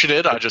 Oh, she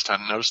did? I just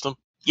hadn't noticed them.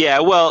 Yeah,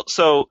 well,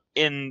 so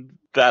in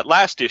that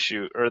last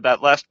issue, or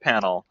that last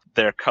panel,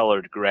 they're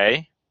colored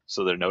gray,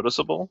 so they're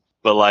noticeable.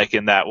 But like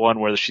in that one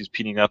where she's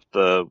beating up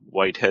the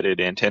white-headed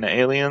antenna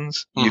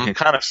aliens, you can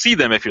kind of see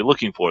them if you're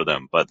looking for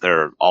them, but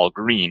they're all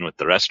green with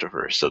the rest of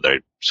her, so they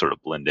sort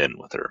of blend in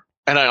with her.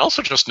 And I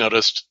also just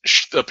noticed,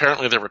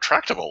 apparently they're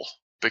retractable,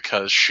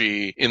 because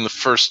she, in the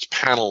first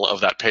panel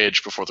of that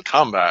page before the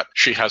combat,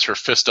 she has her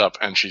fist up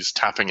and she's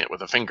tapping it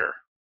with a finger.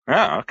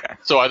 Oh, okay.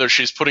 So either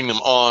she's putting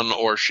them on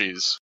or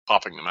she's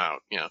popping them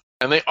out, yeah.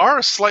 And they are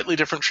a slightly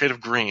different shade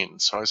of green,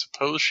 so I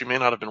suppose she may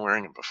not have been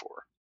wearing them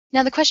before.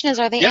 Now the question is,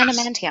 are they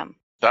adamantium?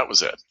 That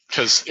was it.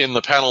 Because in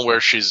the panel where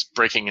she's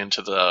breaking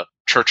into the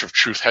Church of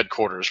Truth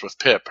headquarters with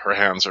Pip, her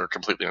hands are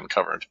completely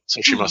uncovered.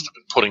 So she must have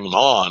been putting them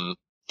on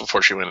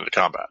before she went into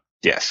combat.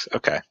 Yes,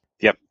 okay.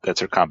 Yep,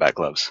 that's her combat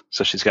gloves.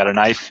 So she's got a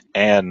knife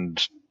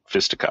and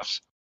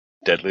fisticuffs.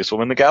 Deadliest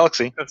woman in the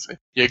galaxy. That's it.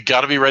 You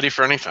gotta be ready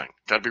for anything.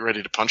 Gotta be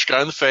ready to punch a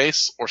guy in the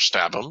face or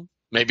stab him.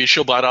 Maybe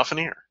she'll bite off an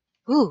ear.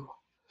 Ooh.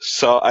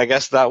 So I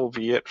guess that will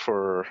be it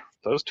for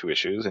those two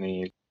issues.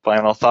 Any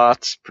final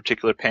thoughts,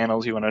 particular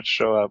panels you want to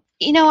show up?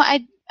 You know,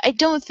 I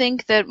don't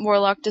think that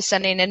Warlock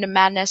descending into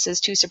madness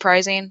is too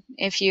surprising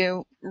if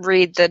you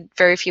read the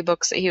very few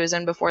books that he was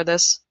in before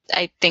this.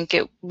 I think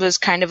it was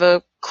kind of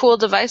a cool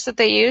device that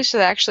they used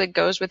that actually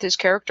goes with his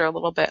character a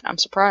little bit. I'm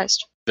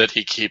surprised. That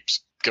he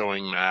keeps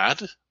going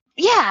mad?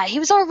 Yeah, he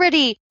was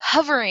already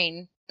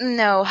hovering.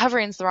 No,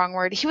 hovering's the wrong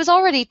word. He was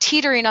already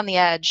teetering on the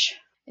edge.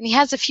 And he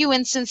has a few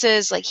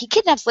instances, like he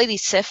kidnaps Lady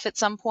Sif at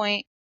some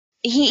point.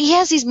 He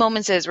has these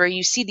moments where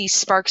you see these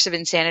sparks of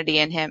insanity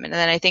in him. And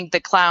then I think the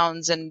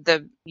clowns and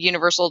the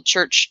Universal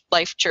Church,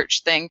 Life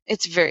Church thing,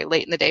 it's very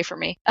late in the day for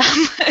me.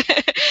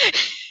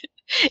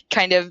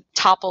 Kind of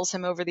topples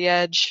him over the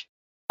edge.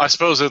 I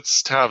suppose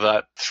it's to have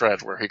that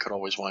thread where he could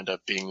always wind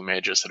up being the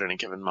Magus at any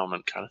given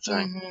moment kind of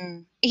thing. Mm-hmm.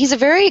 He's a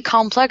very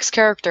complex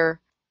character.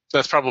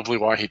 That's probably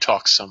why he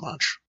talks so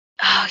much.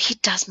 Oh, he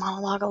does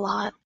monologue a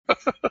lot.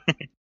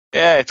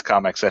 Yeah, it's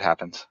comics. It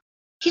happens.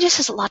 He just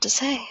has a lot to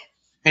say.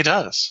 He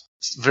does.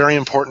 It's very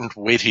important,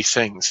 weighty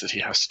things that he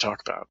has to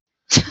talk about.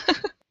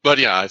 But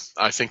yeah,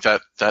 I think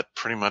that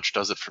pretty much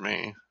does it for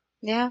me.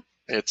 Yeah.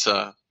 It's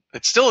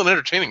still an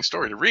entertaining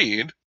story to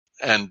read.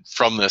 And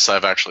from this,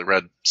 I've actually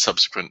read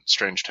subsequent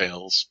Strange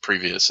Tales,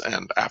 previous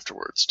and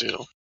afterwards,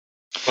 too.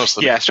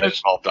 Mostly Yeah, because they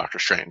Strange- involve Doctor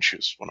Strange,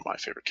 who's one of my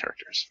favorite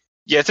characters.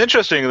 Yeah, it's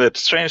interesting that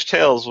Strange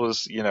Tales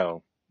was,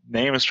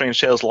 name of Strange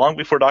Tales long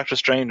before Doctor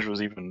Strange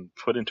was even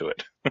put into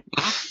it.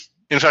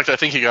 In fact, I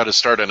think he got his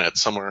start in it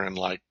somewhere in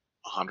like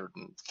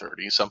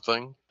 130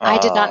 something. I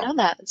did not know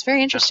that. It's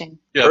very interesting.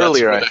 Yeah, Earlier,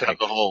 that's where I they think. have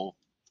the whole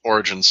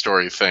origin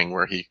story thing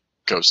where he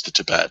goes to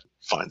Tibet,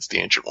 finds the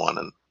Ancient One,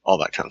 and all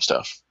that kind of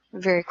stuff.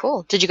 Very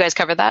cool. Did you guys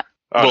cover that?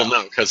 Oh, well,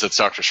 no, because it's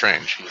Doctor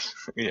Strange.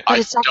 Yeah. But I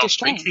it's Doctor don't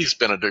Strange. think he's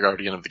been a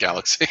Guardian of the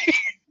Galaxy.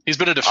 He's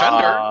been a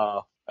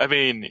Defender. I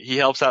mean, he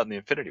helps out in the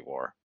Infinity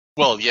War.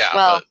 Well, yeah,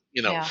 Well, but,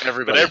 yeah. But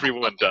everybody...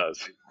 everyone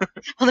does.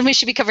 Well, then we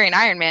should be covering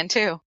Iron Man,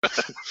 too.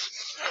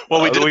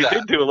 Well, we did we that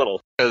did do a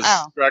little. because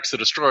Oh. Drax the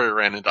Destroyer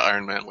ran into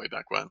Iron Man way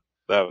back when.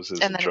 That was his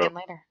And then intro. again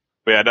later.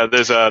 But yeah, no,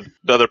 there's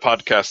another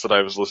podcast that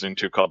I was listening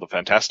to called the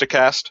Fantastic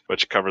Cast,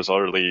 which covers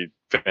early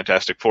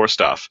Fantastic Four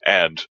stuff.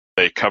 And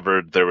they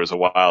covered, there was a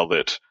while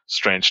that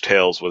Strange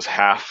Tales was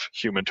half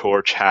Human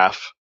Torch,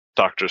 half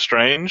Doctor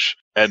Strange.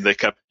 And they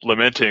kept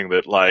lamenting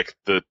that, like,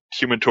 the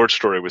Human Torch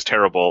story was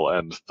terrible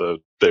and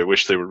they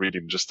wish they were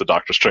reading just the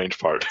Doctor Strange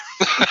part.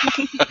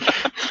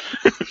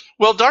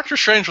 Well, Doctor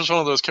Strange was one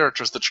of those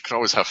characters that you could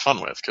always have fun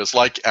with, because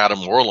like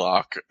Adam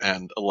Warlock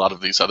and a lot of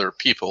these other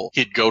people,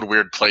 he'd go to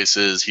weird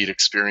places, he'd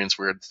experience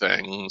weird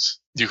things.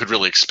 You could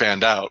really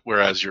expand out,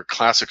 whereas your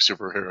classic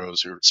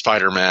superheroes, your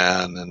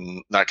Spider-Man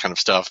and that kind of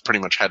stuff, pretty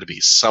much had to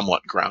be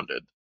somewhat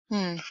grounded,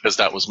 because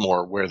that was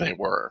more where they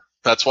were.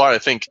 That's why I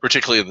think,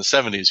 particularly in the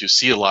 70s, you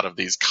see a lot of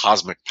these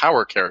cosmic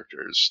power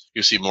characters.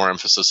 You see more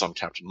emphasis on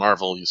Captain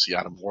Marvel, you see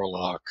Adam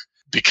Warlock,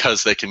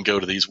 because they can go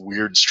to these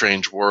weird,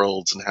 strange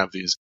worlds and have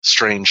these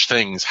strange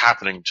things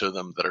happening to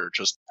them that are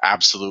just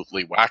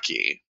absolutely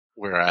wacky.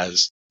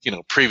 Whereas,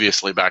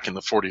 previously back in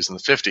the 40s and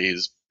the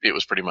 50s, it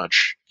was pretty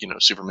much,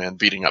 Superman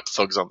beating up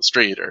thugs on the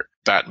street or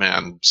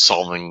Batman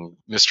solving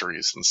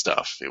mysteries and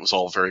stuff. It was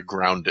all very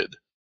grounded.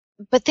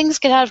 But things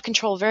get out of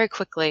control very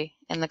quickly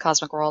in the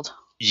cosmic world.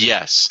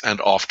 Yes,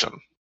 and often.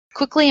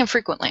 Quickly and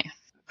frequently.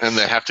 And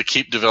they have to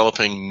keep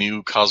developing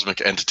new cosmic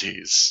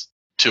entities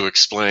to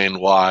explain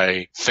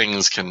why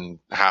things can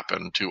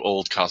happen to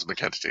old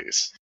cosmic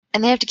entities.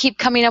 And they have to keep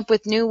coming up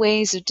with new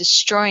ways of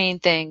destroying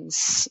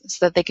things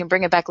so that they can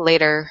bring it back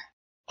later.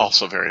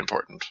 Also very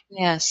important.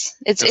 Yes.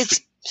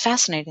 It's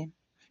fascinating.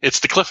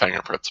 It's the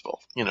cliffhanger principle.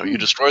 You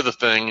destroy the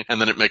thing,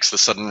 and then it makes the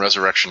sudden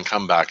resurrection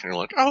come back, and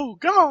you're like, oh,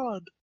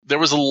 God! There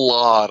was a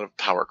lot of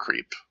power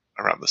creep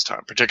around this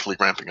time, particularly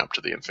ramping up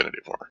to the Infinity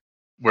War,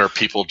 where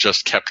people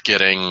just kept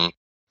getting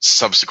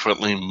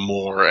subsequently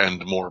more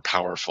and more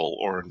powerful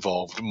or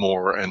involved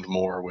more and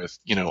more with,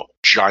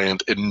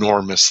 giant,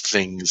 enormous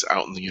things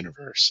out in the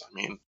universe. I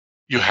mean,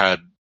 you had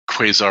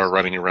Quasar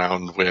running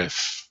around with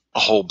a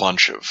whole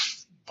bunch of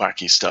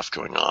wacky stuff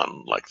going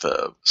on, like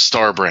the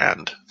Star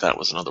Brand. That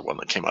was another one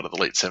that came out of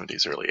the late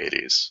 70s, early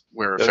 80s,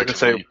 where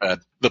effectively you had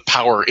the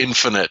power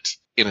infinite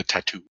in a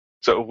tattoo.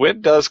 So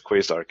when does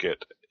Quasar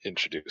get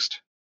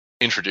introduced?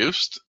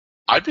 Introduced?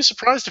 I'd be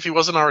surprised if he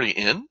wasn't already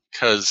in,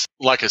 because,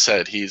 like I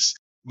said, he's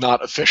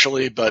not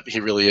officially, but he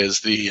really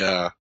is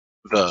the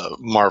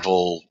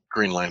Marvel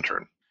Green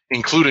Lantern,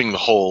 including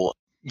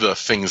the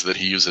things that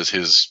he uses,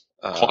 his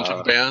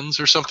quantum bands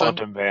or something.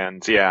 Quantum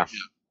bands, yeah.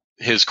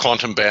 His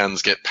quantum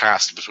bands get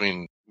passed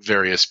between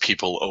various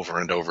people over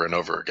and over and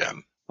over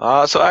again.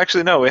 So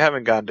actually, no, we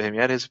haven't gotten to him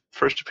yet. His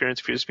first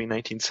appearance appears to be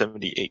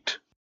 1978.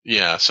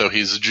 Yeah, so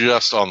he's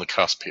just on the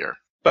cusp here.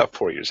 About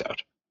 4 years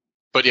out.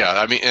 But yeah,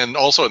 I mean, and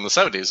also in the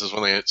 70s is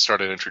when they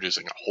started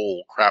introducing a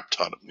whole crap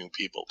ton of new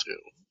people, too.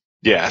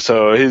 Yeah,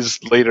 so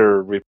his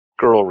later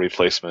girl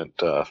replacement,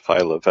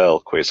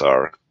 Phyla-Vell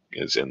Quasar,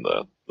 is in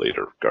the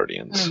later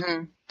Guardians.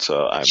 Mm-hmm.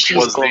 So I'm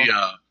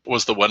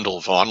Was the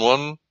Wendell Vaughn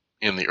one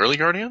in the early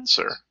Guardians,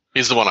 or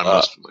he's the one I'm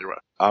most familiar with?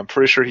 I'm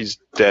pretty sure he's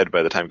dead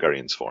by the time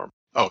Guardians form.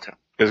 Oh, okay.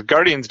 Because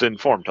Guardians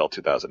didn't form till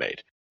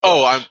 2008.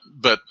 Oh,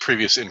 but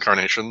previous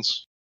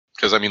incarnations?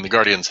 Because, I mean, the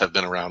Guardians have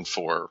been around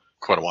for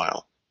quite a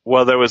while.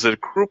 Well, there was a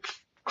group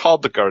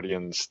called the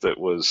Guardians that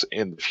was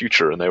in the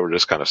future, and they were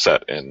just kind of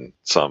set in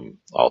some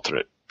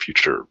alternate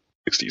future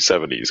 60s,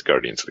 70s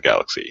Guardians of the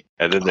Galaxy.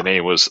 And then the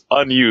name was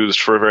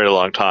unused for a very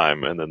long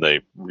time, and then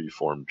they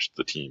reformed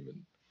the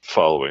team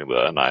following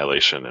the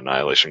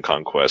Annihilation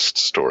Conquest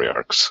story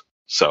arcs.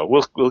 So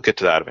we'll get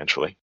to that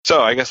eventually.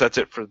 So I guess that's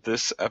it for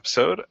this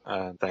episode.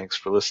 Thanks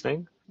for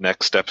listening.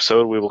 Next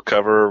episode, we will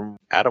cover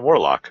Adam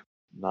Warlock,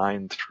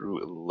 9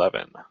 through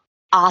 11.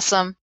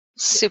 Awesome.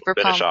 Super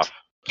Finish pumped. off.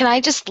 Can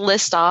I just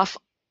list off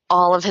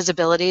all of his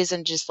abilities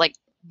in just like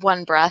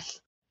one breath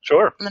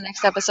Sure. in the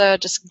next episode?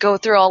 Just go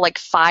through all like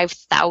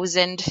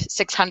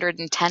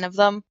 5,610 of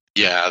them.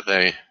 Yeah,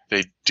 they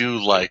do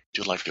like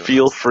doing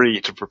Feel that.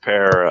 free to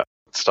prepare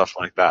stuff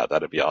like that.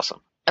 That'd be awesome.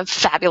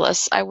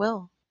 Fabulous. I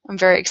will. I'm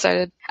very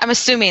excited. I'm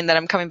assuming that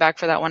I'm coming back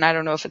for that one. I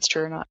don't know if it's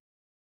true or not.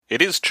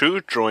 It is true.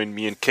 Join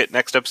me and Kit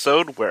next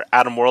episode where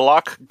Adam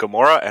Warlock,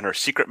 Gamora, and her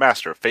secret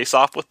master face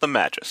off with the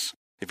Magus.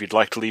 If you'd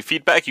like to leave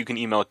feedback, you can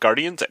email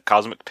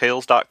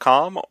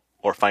guardians@cosmictales.com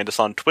or find us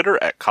on Twitter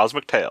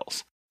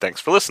 @cosmictales.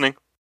 Thanks for listening.